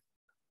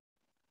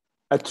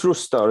true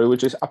story,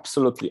 which is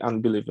absolutely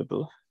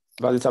unbelievable,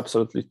 but it's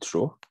absolutely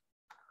true.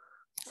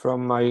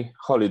 From my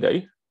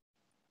holiday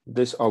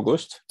this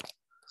August.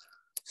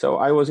 So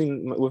I was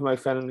with my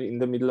family in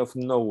the middle of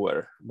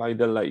nowhere by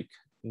the lake,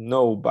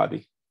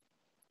 nobody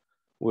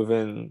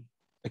within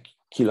a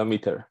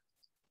kilometer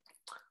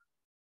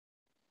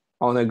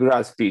on a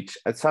grass beach.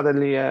 And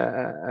suddenly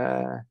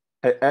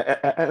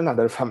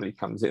another family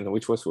comes in,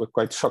 which was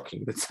quite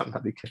shocking that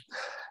somebody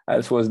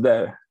else was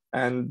there,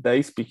 and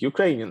they speak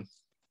Ukrainian.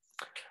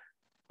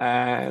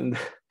 And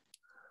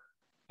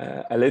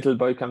a little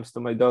boy comes to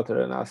my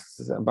daughter and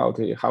asks about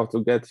how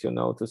to get, you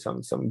know, to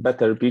some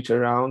better beach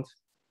around.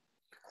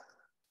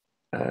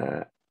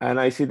 And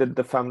I see that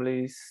the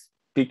family is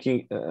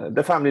speaking.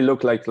 The family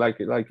looked like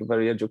a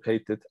very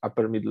educated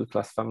upper middle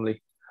class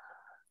family,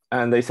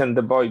 and they sent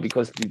the boy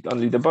because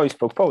only the boy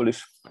spoke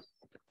Polish.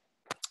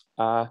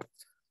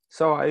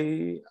 So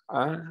I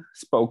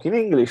spoke in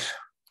English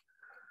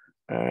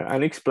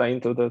and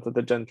explained to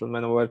the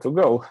gentleman where to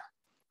go.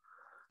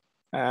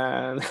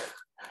 And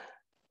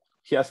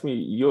he asked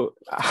me,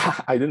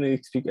 I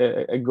didn't speak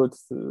a good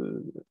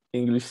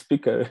English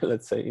speaker,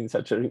 let's say, in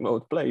such a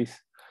remote place.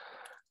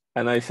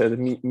 And I said,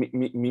 me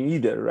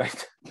neither,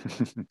 right?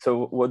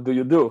 So what do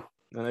you do?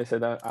 And I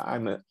said,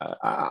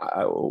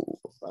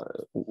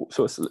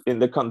 so in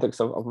the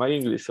context of my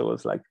English, so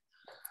it's like,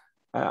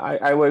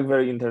 I work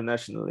very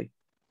internationally.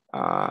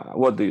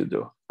 What do you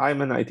do?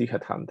 I'm an IT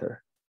headhunter.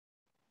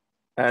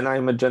 And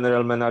I'm a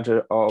general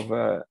manager of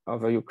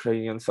a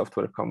Ukrainian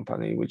software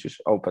company, which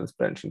is opens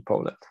branch in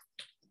Poland.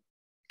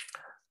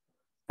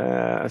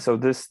 So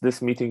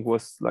this meeting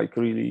was like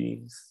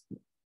really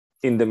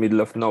in the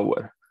middle of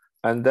nowhere.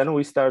 And then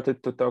we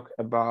started to talk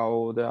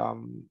about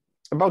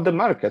the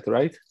market,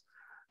 right?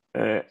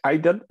 I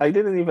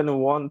didn't even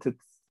want it.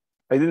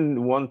 I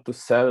didn't want to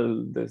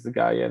sell this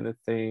guy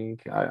anything.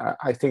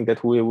 I think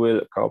that we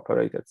will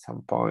cooperate at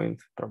some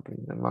point, probably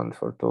in a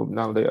month or two.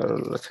 Now they are,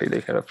 let's say, they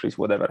have a freeze,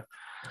 whatever.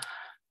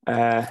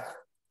 But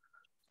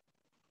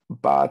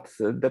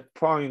the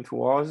point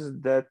was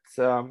that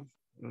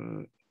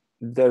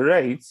the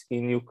rates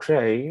in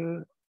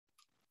Ukraine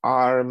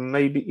are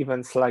maybe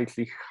even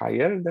slightly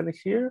higher than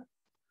here,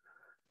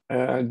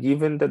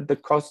 given that the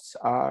costs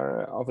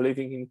of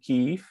living in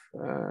Kyiv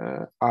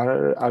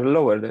are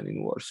lower than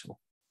in Warsaw.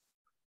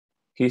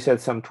 He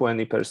said some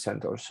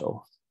 20% or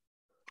so.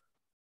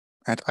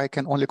 And I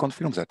can only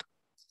confirm that.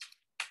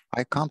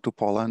 I come to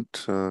Poland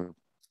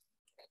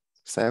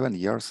 7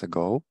 years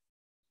ago,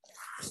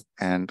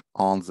 and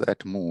on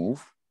that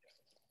move,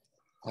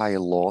 I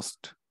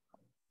lost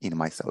in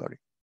my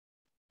salary.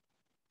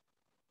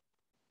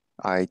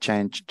 I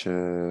changed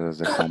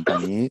the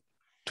company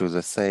to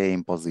the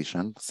same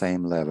position,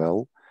 same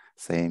level,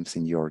 same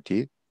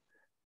seniority,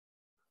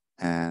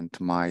 and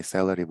my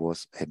salary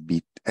was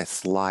a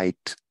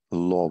slight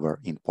lower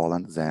in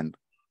Poland than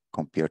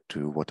compared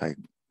to what I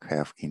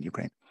have in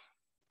Ukraine.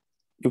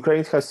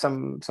 Ukraine has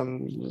some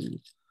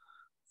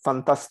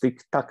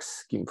fantastic tax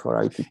scheme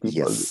for IT people.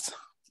 Yes.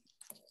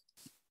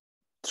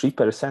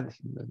 3%,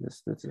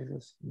 this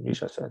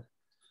Misha said.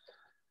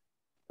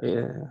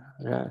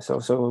 Yeah. So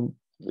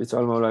it's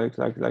almost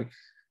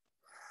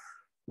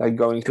like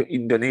going to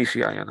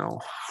Indonesia, you know.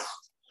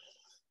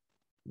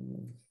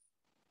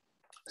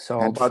 So,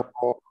 and but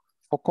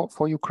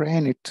for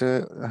Ukraine,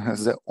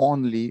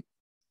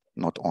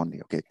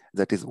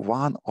 that is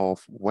one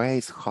of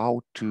ways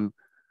how to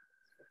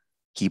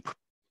keep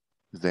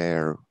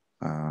their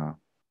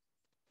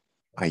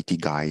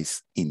IT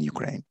guys in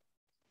Ukraine.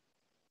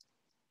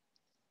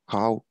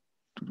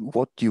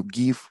 What you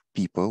give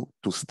people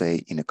to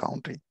stay in a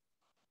country.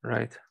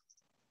 Right.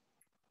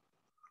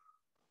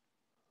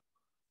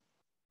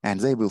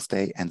 And they will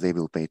stay and they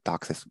will pay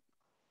taxes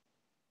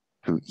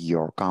to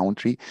your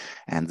country,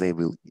 and they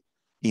will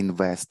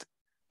invest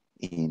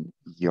in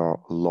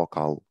your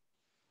local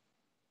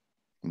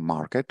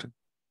market.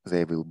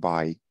 They will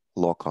buy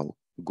local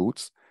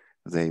goods.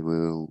 They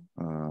will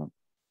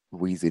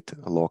visit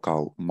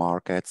local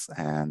markets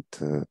and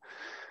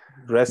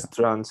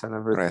restaurants and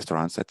everything.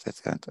 Restaurants,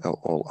 etc., and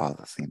all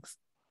other things.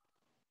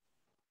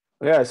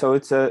 Yeah, so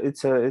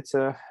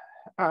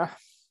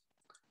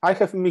I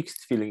have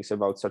mixed feelings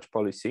about such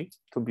policy,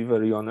 to be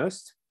very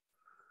honest.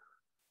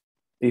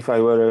 If I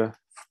were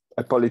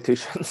a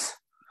politician,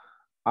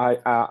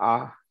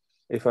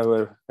 if I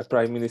were a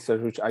prime minister,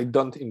 which I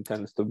don't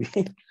intend to be,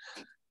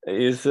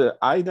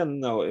 I don't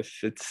know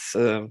if it's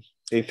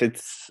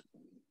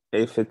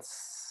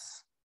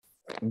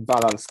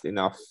balanced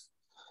enough.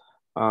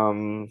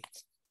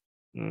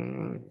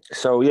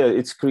 So yeah,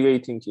 it's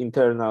creating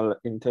internal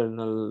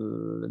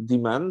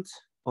demand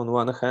on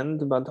one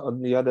hand, but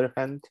on the other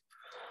hand,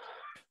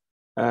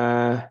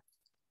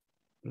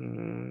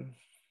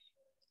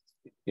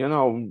 you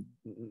know,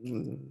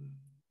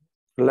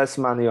 less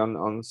money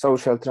on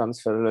social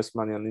transfer, less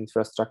money on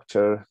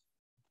infrastructure,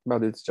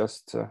 but it's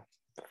just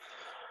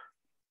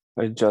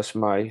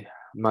my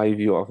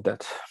view of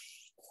that.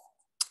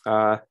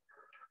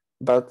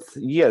 But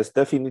yes,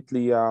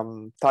 definitely,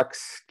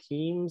 tax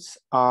schemes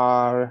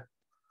are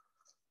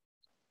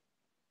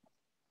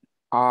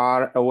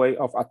a way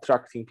of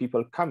attracting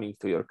people coming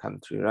to your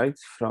country, right,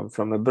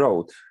 from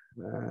abroad,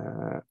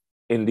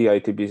 in the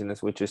IT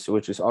business, which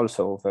is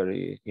also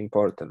very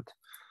important.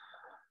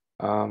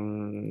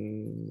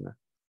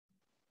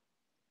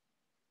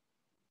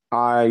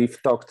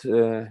 I've talked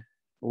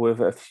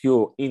with a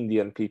few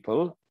Indian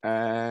people,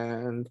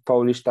 and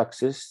Polish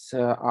taxes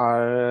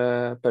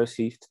are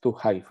perceived too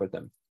high for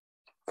them.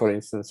 For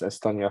instance,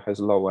 Estonia has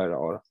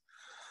lower,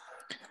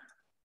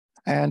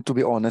 and to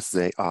be honest,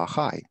 they are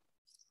high.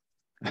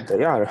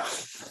 They are.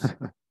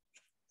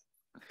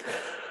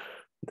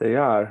 They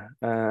are.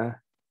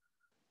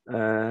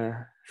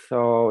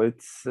 So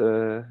it's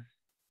a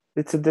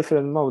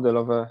different model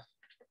of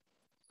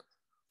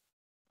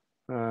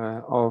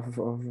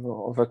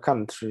a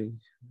country.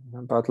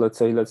 But let's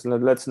say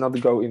let's not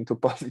go into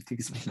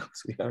politics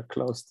because we are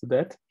close to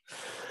that.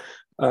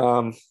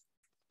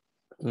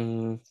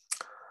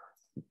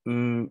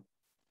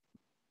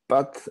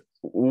 But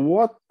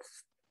what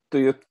do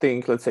you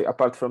think, let's say,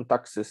 apart from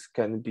taxes,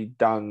 can be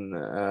done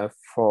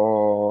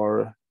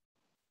for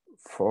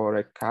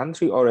a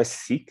country or a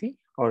city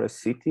or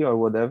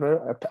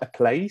whatever, a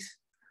place,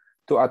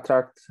 to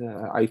attract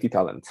IT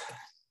talent?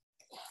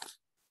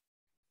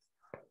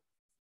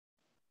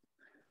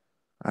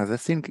 The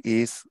thing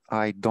is,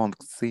 I don't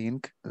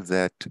think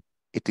that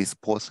it is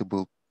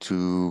possible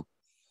to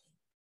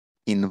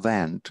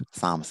invent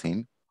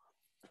something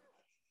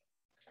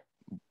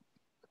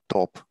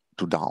top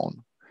to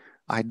down.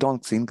 I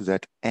don't think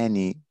that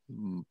any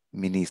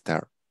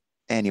minister,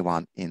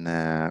 anyone in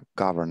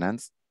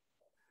governance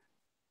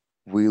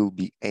will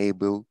be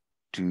able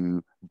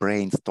to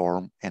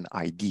brainstorm an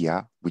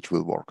idea which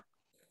will work.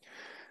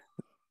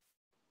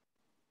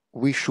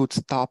 We should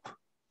stop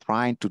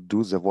trying to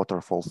do the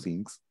waterfall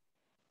things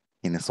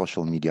in a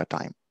social media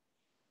time.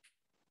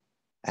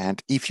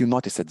 And if you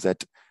notice it,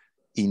 that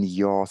in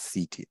your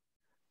city,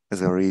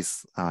 there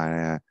is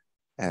a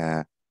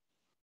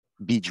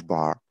beach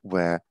bar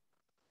where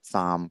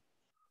some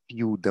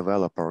few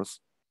developers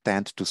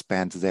tend to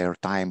spend their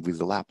time with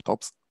the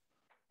laptops,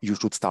 you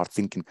should start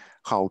thinking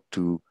how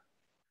to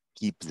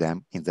keep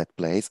them in that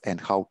place and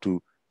how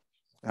to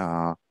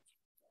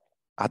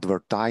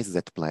advertise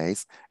that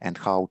place and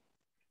how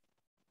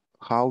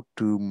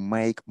to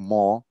make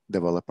more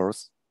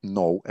developers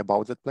know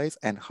about that place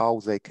and how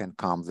they can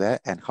come there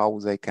and how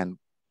they can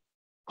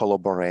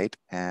collaborate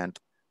and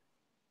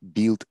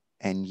build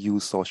a new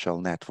social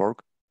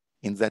network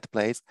in that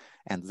place.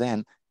 And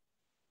then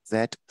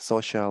that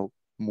social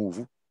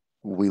move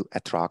will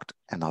attract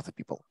another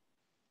people.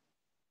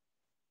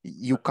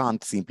 You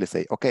can't simply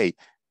say, okay,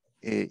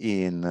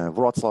 in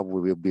Wrocław,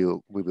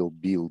 we will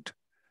build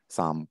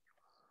some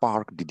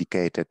park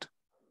dedicated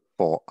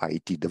for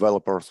IT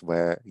developers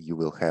where you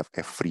will have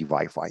a free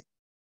Wi-Fi.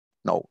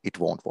 No, it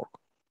won't work.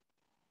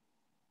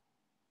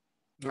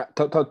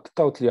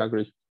 Totally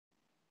agree.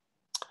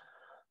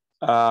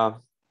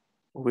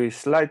 We're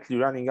slightly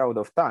running out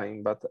of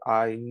time, but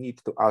I need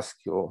to ask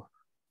you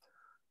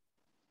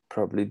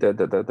probably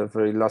the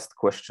very last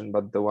question,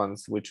 but the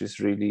ones which is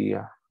really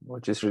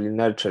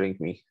nurturing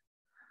me.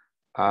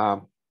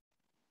 How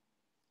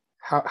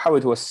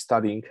it was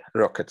studying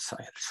rocket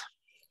science?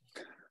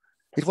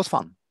 It was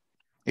fun.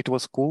 It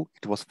was cool.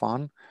 It was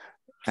fun.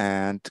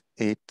 And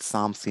it's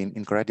something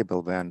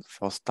incredible when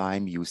first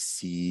time you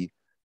see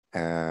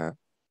a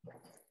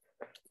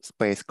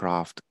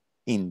spacecraft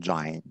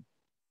engine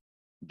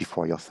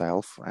before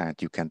yourself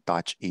and you can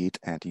touch it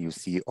and you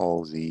see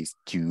all these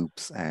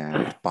tubes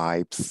and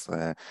pipes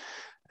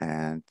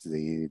and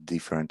the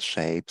different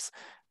shapes,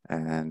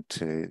 and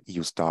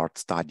you start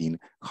studying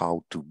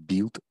how to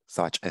build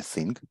such a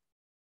thing.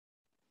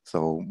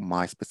 So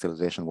my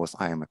specialization was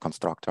I am a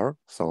constructor,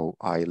 so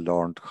I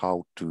learned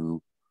how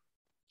to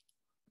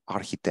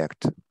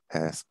architect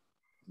a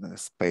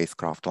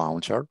spacecraft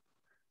launcher.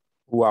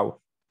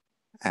 Wow.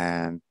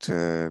 And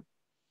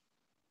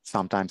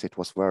sometimes it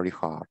was very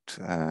hard,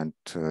 and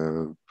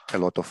a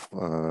lot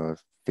of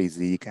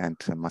physics and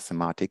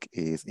mathematics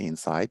is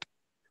inside.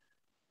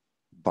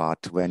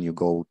 But when you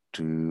go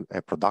to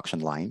a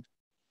production line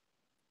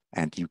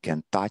and you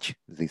can touch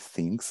these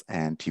things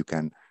and you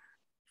can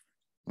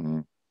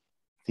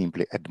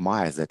simply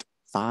admire that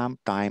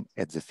sometime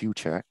at the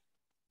future,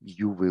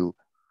 you will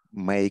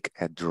make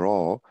a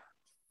drawing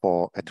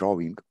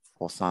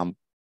for some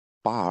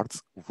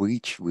parts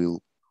which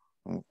will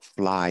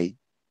fly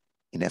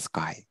in the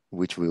sky,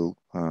 which will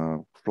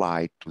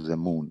fly to the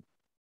moon.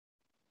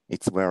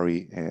 It's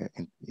very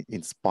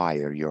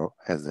inspire you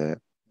as a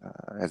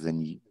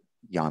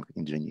young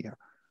engineer.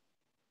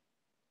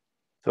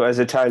 So as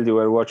a child, you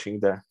were watching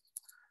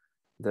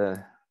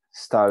the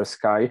star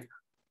sky.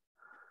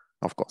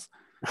 Of course.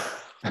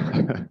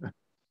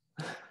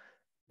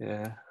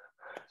 Yeah.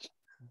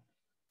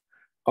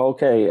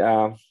 Okay.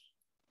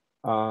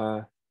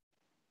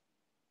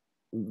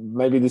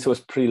 Maybe this was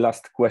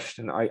pre-last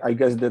question. I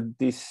guess that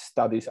these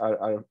studies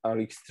are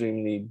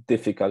extremely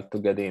difficult to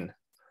get in.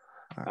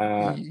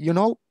 You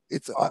know,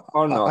 it's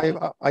or not.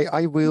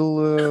 I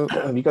will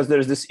because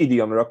there's this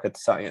idiom rocket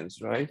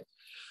science, right?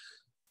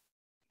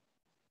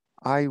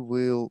 I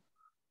will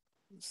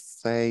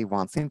say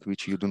one thing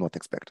which you do not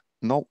expect.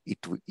 No, it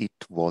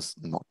was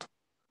not.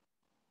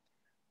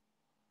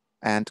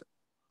 And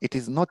it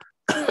is not,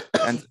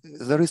 and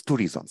there is two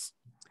reasons.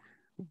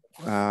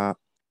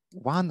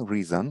 One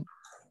reason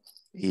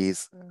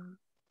is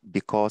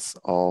because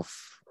of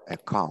a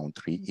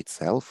country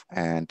itself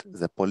and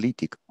the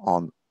politic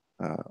on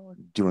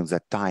during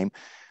that time.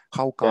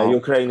 How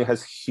Ukraine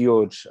has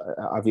huge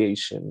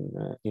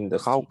aviation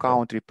industry. How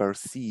country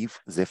perceive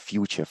the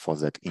future for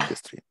that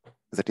industry.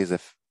 That is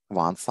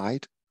one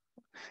side.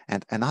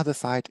 And another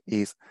side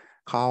is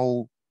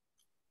how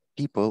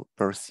people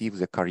perceive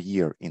the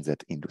career in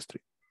that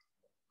industry.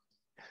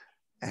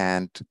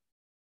 And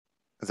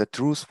the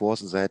truth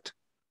was that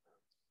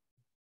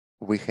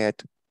we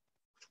had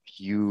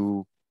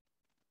few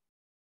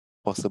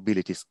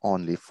possibilities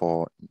only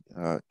for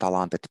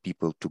talented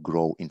people to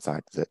grow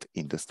inside that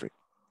industry.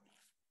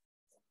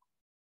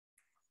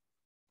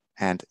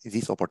 And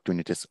these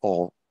opportunities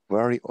all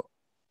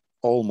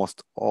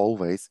almost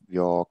always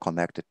were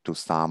connected to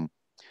some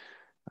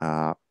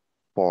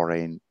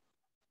foreign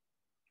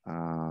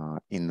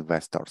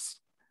investors.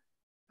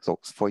 So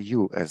for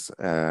you as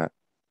a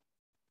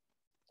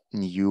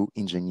new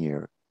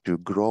engineer to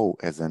grow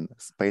as a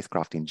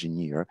spacecraft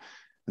engineer,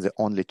 the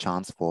only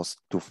chance was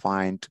to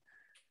find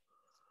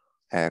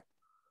a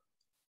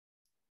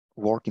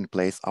working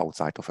place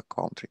outside of a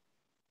country.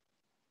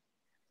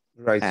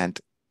 Right. And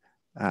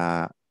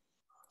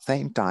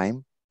same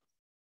time,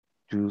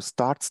 to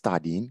start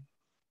studying,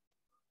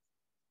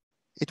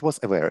 it was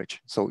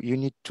average. So you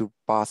need to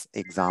pass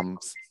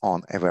exams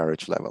on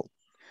average level.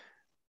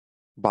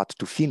 But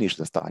to finish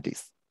the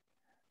studies,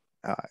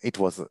 it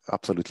was an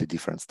absolutely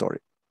different story.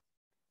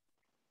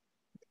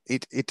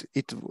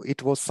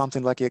 It was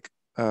something like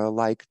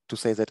to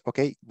say that,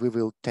 okay, we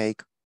will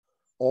take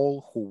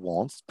all who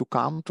wants to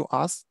come to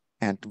us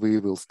and we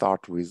will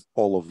start with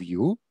all of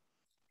you,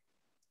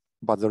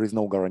 but there is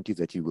no guarantee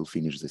that you will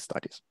finish the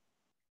studies.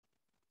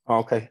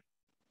 Okay.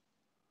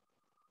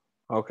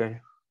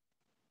 Okay.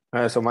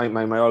 So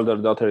my older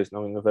daughter is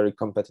now in a very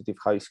competitive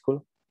high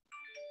school.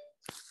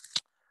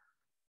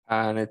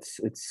 And it's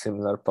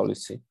similar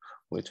policy,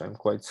 which I'm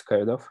quite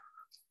scared of.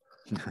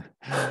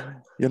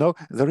 You know,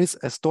 there is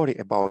a story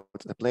about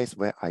the place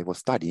where I was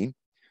studying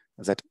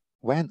that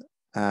when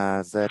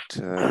that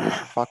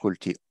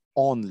faculty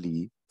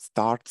only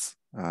starts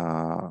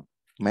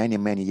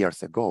many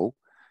years ago,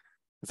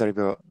 there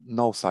were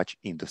no such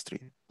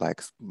industry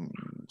like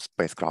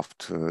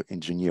spacecraft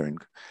engineering.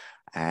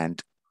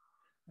 And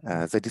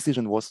the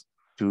decision was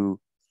to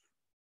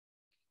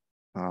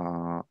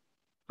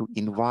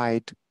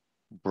invite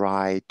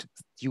bright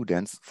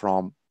students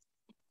from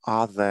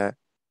other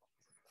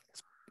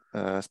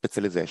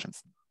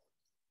specializations.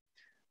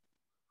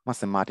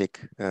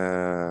 Mathematics,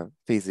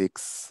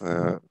 physics,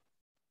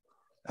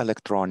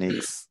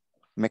 electronics,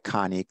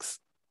 mechanics,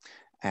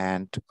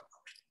 and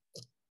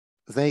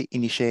they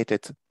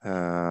initiated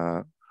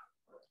the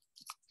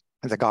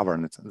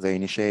governance, they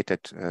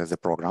initiated the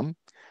program,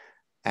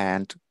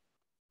 and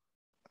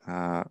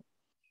the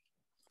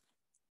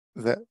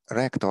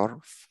rector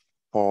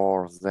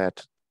for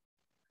that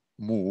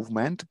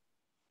movement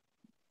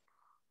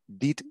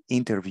did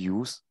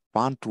interviews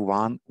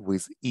one-to-one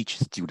with each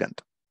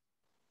student.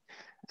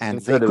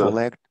 And they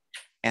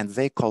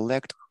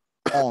collect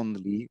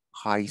only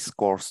high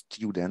score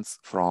students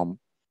from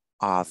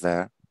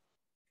other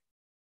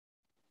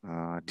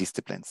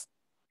disciplines.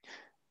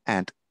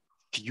 And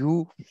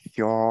few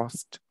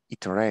first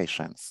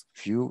iterations,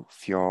 few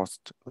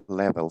first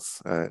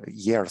levels,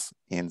 years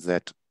in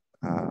that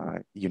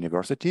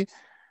university,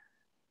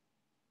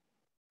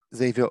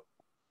 they were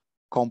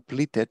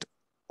completed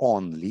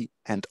only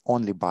and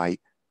only by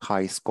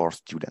high score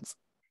students.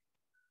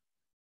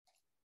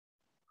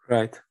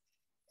 Right.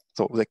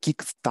 So the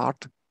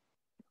kickstart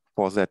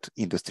for that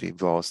industry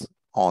was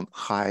on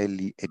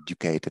highly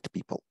educated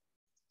people.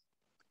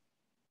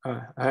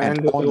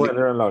 And it went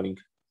rolling.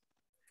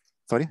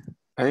 Sorry?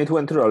 And it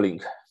went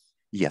rolling.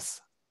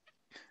 Yes.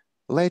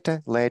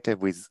 Later,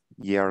 with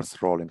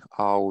years rolling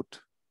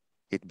out,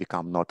 it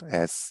become not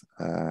as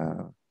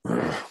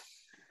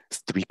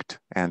strict.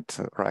 And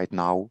right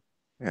now,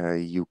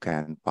 you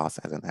can pass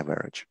as an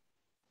average.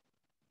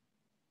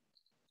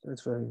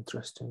 That's very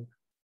interesting.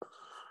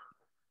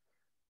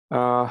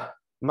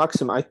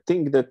 Maxym, I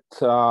think that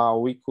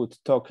we could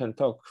talk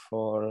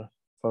for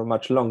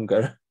much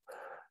longer,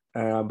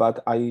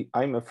 but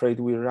I'm afraid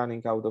we're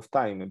running out of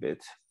time a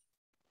bit.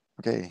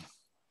 Okay.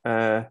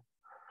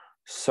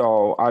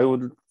 So I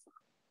would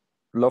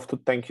love to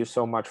thank you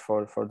so much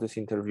for this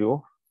interview.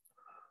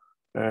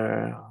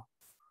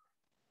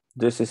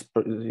 This is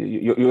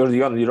you're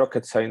the only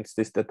rocket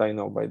scientist that I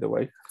know, by the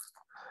way.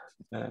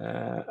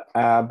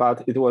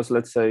 But it was,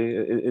 let's say,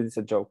 it's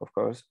a joke, of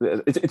course.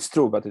 It's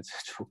true, but it's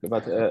a joke.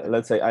 But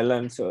let's say I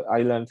learned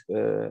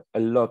a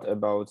lot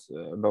about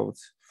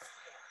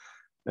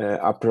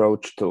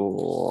approach to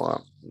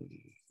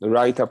the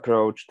right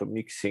approach to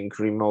mixing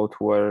remote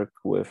work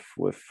with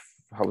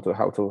how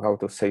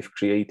to save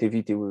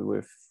creativity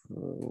with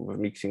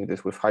mixing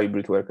this with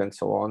hybrid work and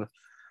so on,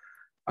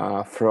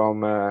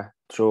 from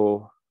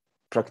true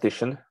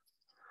practitioner.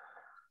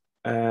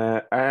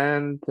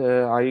 And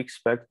I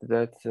expect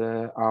that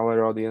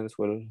our audience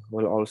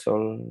will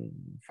also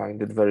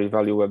find it very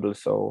valuable.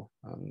 So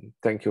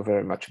thank you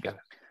very much again.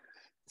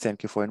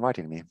 Thank you for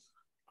inviting me.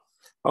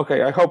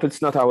 Okay, I hope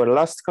it's not our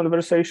last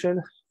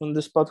conversation on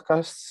this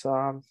podcast.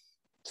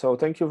 So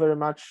thank you very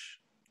much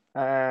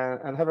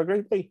and have a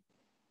great day.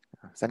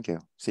 Thank you.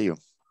 See you.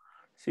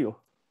 See you.